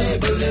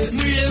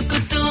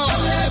 mulukutto,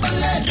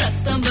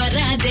 rattam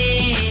varade.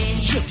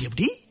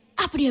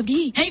 அப்படி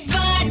Hey,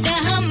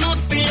 badam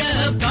apla,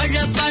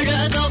 pada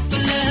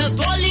topla,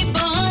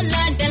 volleyball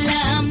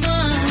adalama.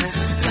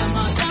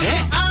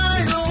 Hey,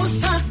 auto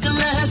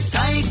sakla,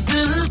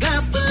 cycle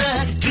gapla,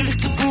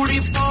 kidak pudi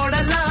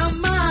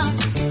podalama.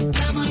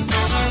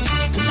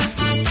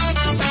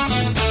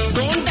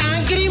 Don't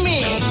angry me.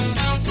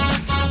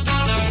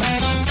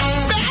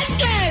 Bad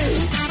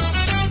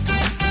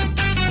girl.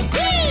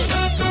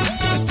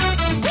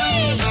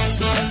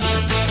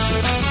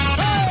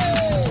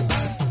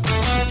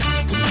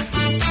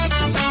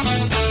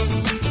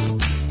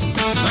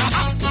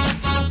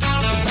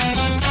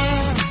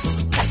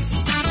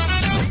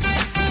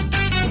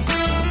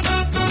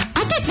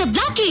 Attack the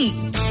blocky.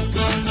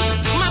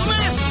 Mama.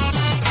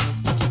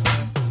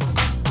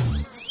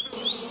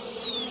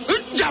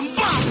 Jump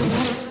up.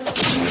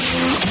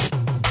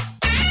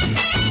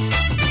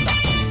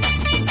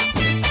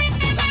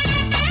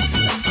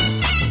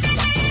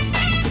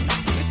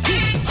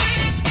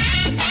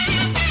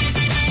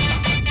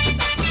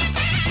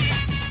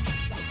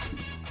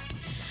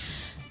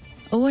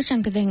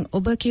 ඕවචංක දැන්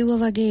ඔබ කිව්වා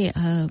වගේ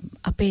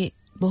අපේ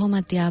බොහොම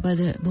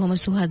ත්‍යාබද බොහොම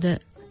සුහද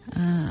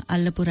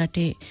අල්ලපු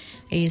රටේ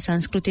ඒ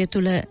සංස්කෘතිය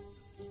තුල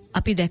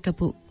අපි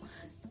දැකපු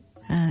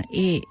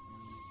ඒ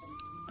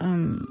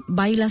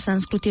බයිලා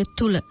සංස්කෘතිය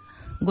තුල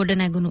ගොඩ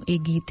නැගුණු ඒ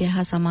ගීතය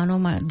හා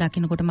සමානවම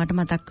දකින්නකොට මට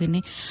මතක්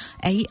වෙන්නේ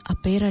ඇයි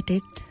අපේ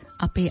රටෙත්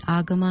අපේ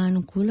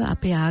ආගමානුකූල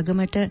අපේ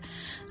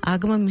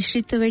ආගම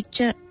මිශ්‍රිත වෙච්ච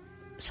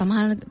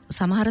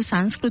සමහර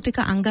සංස්කෘතික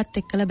අංගත්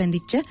එක්කලා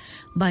බැඳිච්ච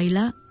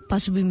බයිලා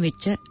පසුබිම්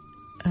වෙච්ච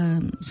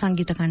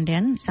සංගීත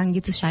කණ්ඩයන්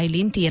සංගීත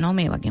ශෛලීන් තියෙනවා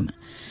මේ වගේම.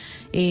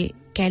 ඒ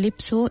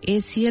කැලිප්සෝ ඒ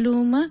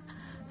සියලුම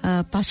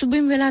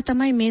පසුබිම් වෙලා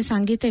තමයි මේ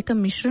සංගීත එක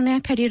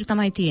මිශ්‍රණයක් හැටියට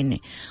තමයි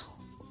තියෙන්නේ.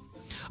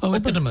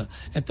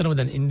 ඇත්තටම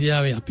දැන්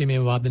ඉන්දියාවේ අපි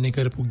මේ වාදනය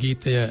කරපු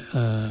ගීතය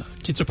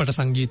චිත්‍රපට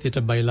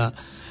සංගීතයට බයිලා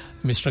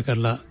මිශ්‍ර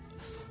කරලා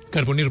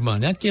කරපු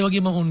නිර්මාණයක්. ඒ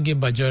වගේම ඔවුන්ගේ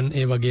භජන්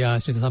ඒ වගේ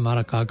ආශ්‍රිත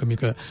සමහර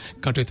ආගමික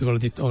කටයුතු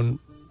වලදීත් ඔවුන්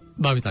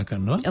භාවිතා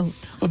කරනවා.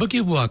 ඔබ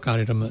කියපු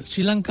ආකාරයටම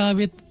ශ්‍රී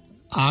ලංකාවෙත්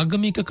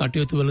ආගමික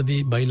කටයුතු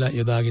වලදී බයිලා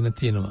යොදාගෙන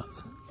තියෙනවා.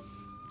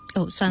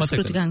 ඔව්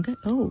සංස්කෘතික අංග.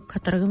 ඔව්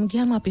කතරගම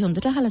ගියාම අපි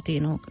හොඳට අහලා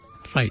තියෙනවා.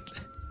 රයිට්.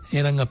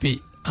 එහෙනම් අපි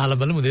අහලා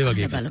බලමු ඒ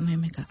වගේ. බලමු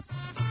මේක.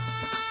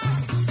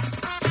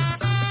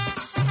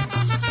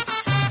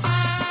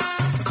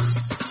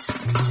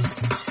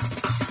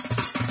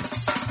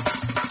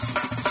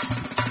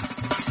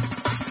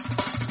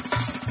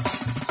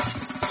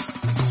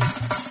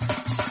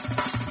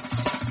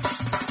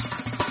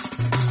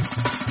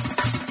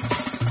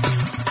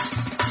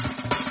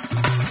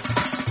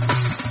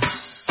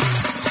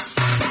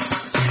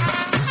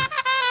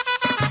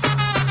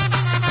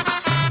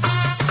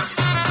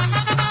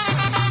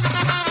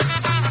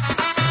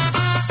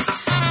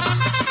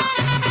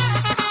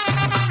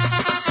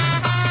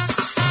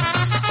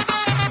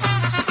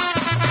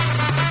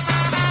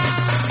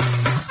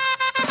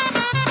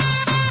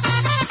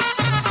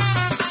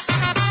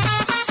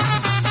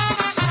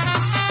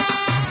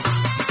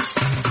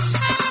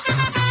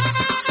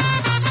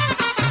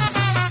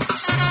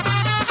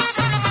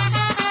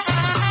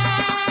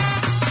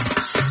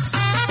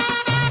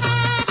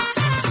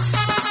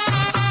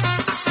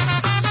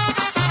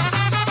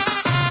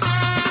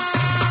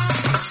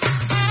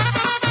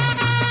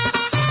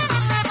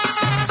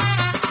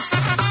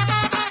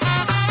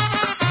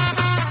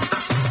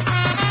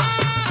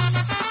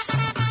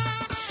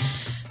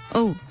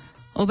 ඔව්.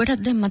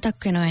 ඔබටත් දැන්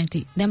මතක් වෙනවා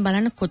ඇති. දැන්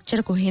බලන්න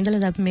කොච්චර කොහේ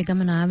ඉඳලාද අපි මේ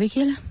ගමන ආවේ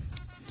කියලා.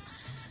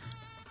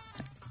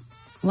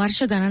 වර්ෂ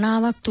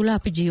ගණනාවක් තුල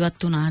අපි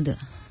ජීවත් වුණාද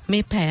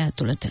මේ පැය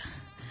ඇතුළත.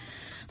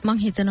 මං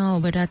හිතනවා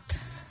ඔබටත්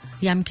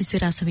යම්කිසි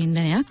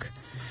රසවින්දනයක්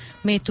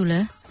මේ තුල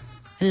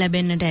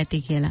ලැබෙන්නට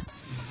ඇති කියලා.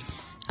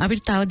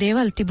 අපිට තව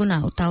දේවල්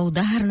තිබුණා. තව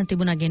උදාහරණ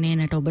තිබුණා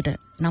ගෙනේනට ඔබට.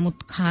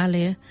 නමුත්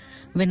කාලය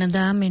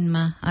වෙනදා මෙන්ම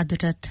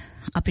අදටත්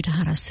අපිට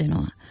හරස්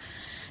වෙනවා.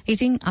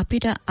 ඉතින්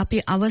අපි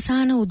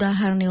අවසාන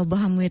උදාහරණය ඔබ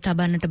හමුවේ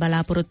තබන්නට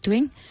බලාපොරොත්තු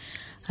වෙන්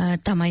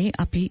තමයි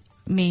අපි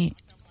මේ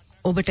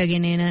ඔබට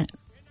ගෙනෙන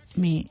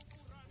මේ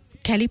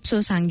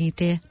කැලිප්සෝ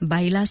සංගීතය,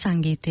 බයිලා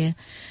සංගීතය,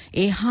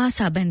 ඒහා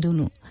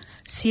සැබඳුණු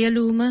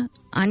සියලුම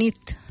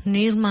අනිත්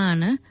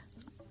නිර්මාණ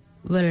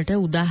වලට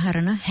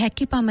උදාහරණ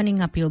හැකි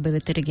පමණින් අපි ඔබ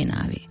වෙතට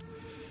ගෙනාවේ.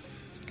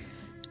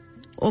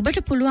 ඔබට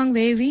පුළුවන්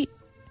වේවි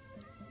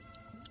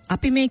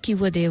අපි මේ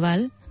කිව්ව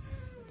දේවල්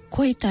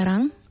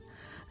කොයිතරම්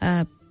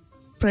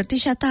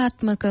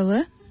ප්‍රතිශතාත්මකව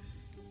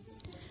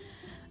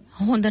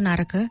හොඳ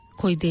නරක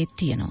කොයි දෙයක්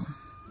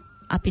තියෙනවා.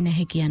 අපි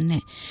නැහැ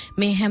කියන්නේ.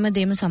 මේ හැම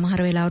දෙම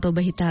සමහර වෙලාවට ඔබ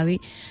හිතාවේ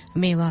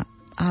මේවා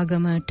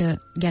ආගමට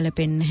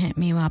ගැලපෙන්නේ නැහැ.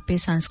 මේවා අපේ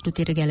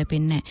සංස්කෘතියට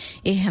ගැලපෙන්නේ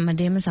නැහැ. ඒ හැම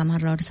දෙම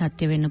සමහර වෙලාවට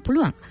සත්‍ය වෙන්න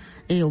පුළුවන්.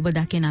 ඒ ඔබ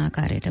දකින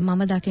ආකාරයට,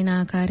 මම දකින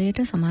ආකාරයට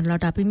සමහර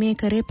වෙලාවට අපි මේ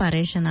කරේ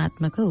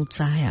පරිශනාත්මක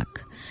උත්සාහයක්.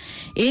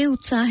 ඒ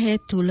උත්සාහය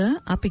තුල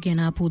අපි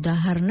ගෙනාපු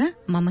උදාහරණ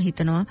මම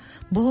හිතනවා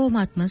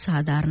බොහෝමත්ම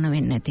සාධාරණ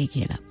වෙන්නේ නැtei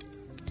කියලා.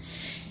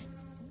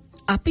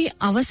 අපි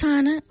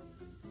අවසාන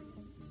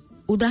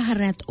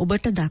උදාහරණයක්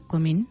ඔබට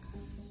දක්වමින්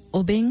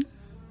ඔබෙන්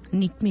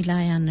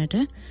නික්මිලා යන්නට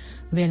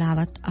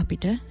වෙලාවත්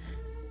අපිට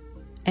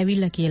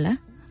ඇවිල්ලා කියලා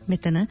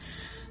මෙතන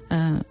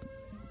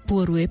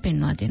පුවරුවේ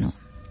පෙන්වා දෙනවා.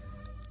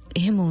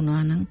 එහෙම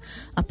වුණා නම්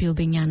අපි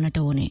ඔබෙන් යන්නට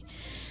ඕනේ.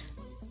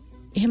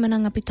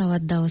 එහෙමනම් අපි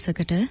තවත්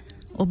දවසකට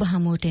ඔබ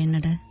හමුවට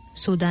එන්නට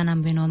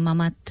සූදානම්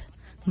වෙනවා.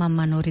 මම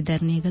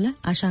නෝරිදර්ණීගල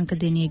ආශංක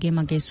දෙනියගේ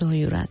මගේ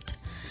සොහොයුරාත්.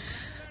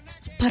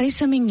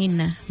 පරිස්සමින්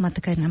ඉන්න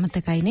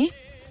මතකයිනේ.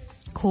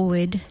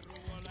 කොවිඩ්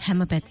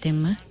හැම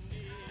පැත්තෙම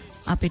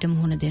අපිට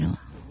මුහුණ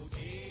දෙනවා.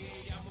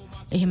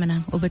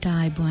 එහෙමනම් ඔබට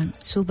ආයුබෝවන්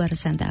සුබර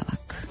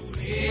සඳාවක්.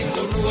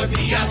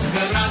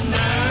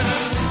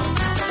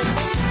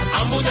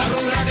 අමුදරු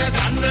රට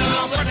ගන්න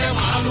අපට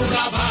මාළු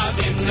ලබා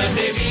දෙන්න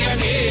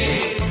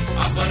දෙවියනේ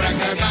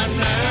අපරක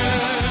ගන්න.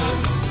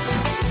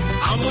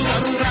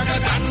 අමුදරු රට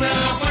ගන්න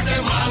අපට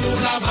මාළු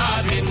ලබා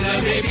දෙන්න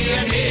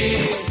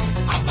දෙවියනේ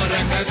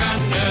අපරක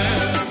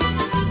ගන්න.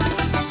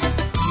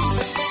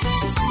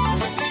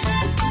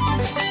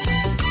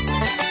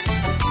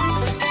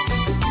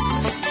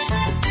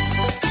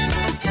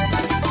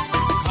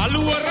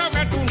 කළුවර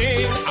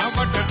වැටුනේ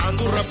අපට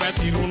අඳුර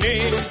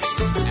පැතිරුනේ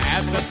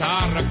ඈත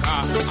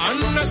තාරකා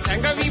අන්න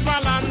සැඟවි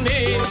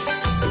බලන්නේ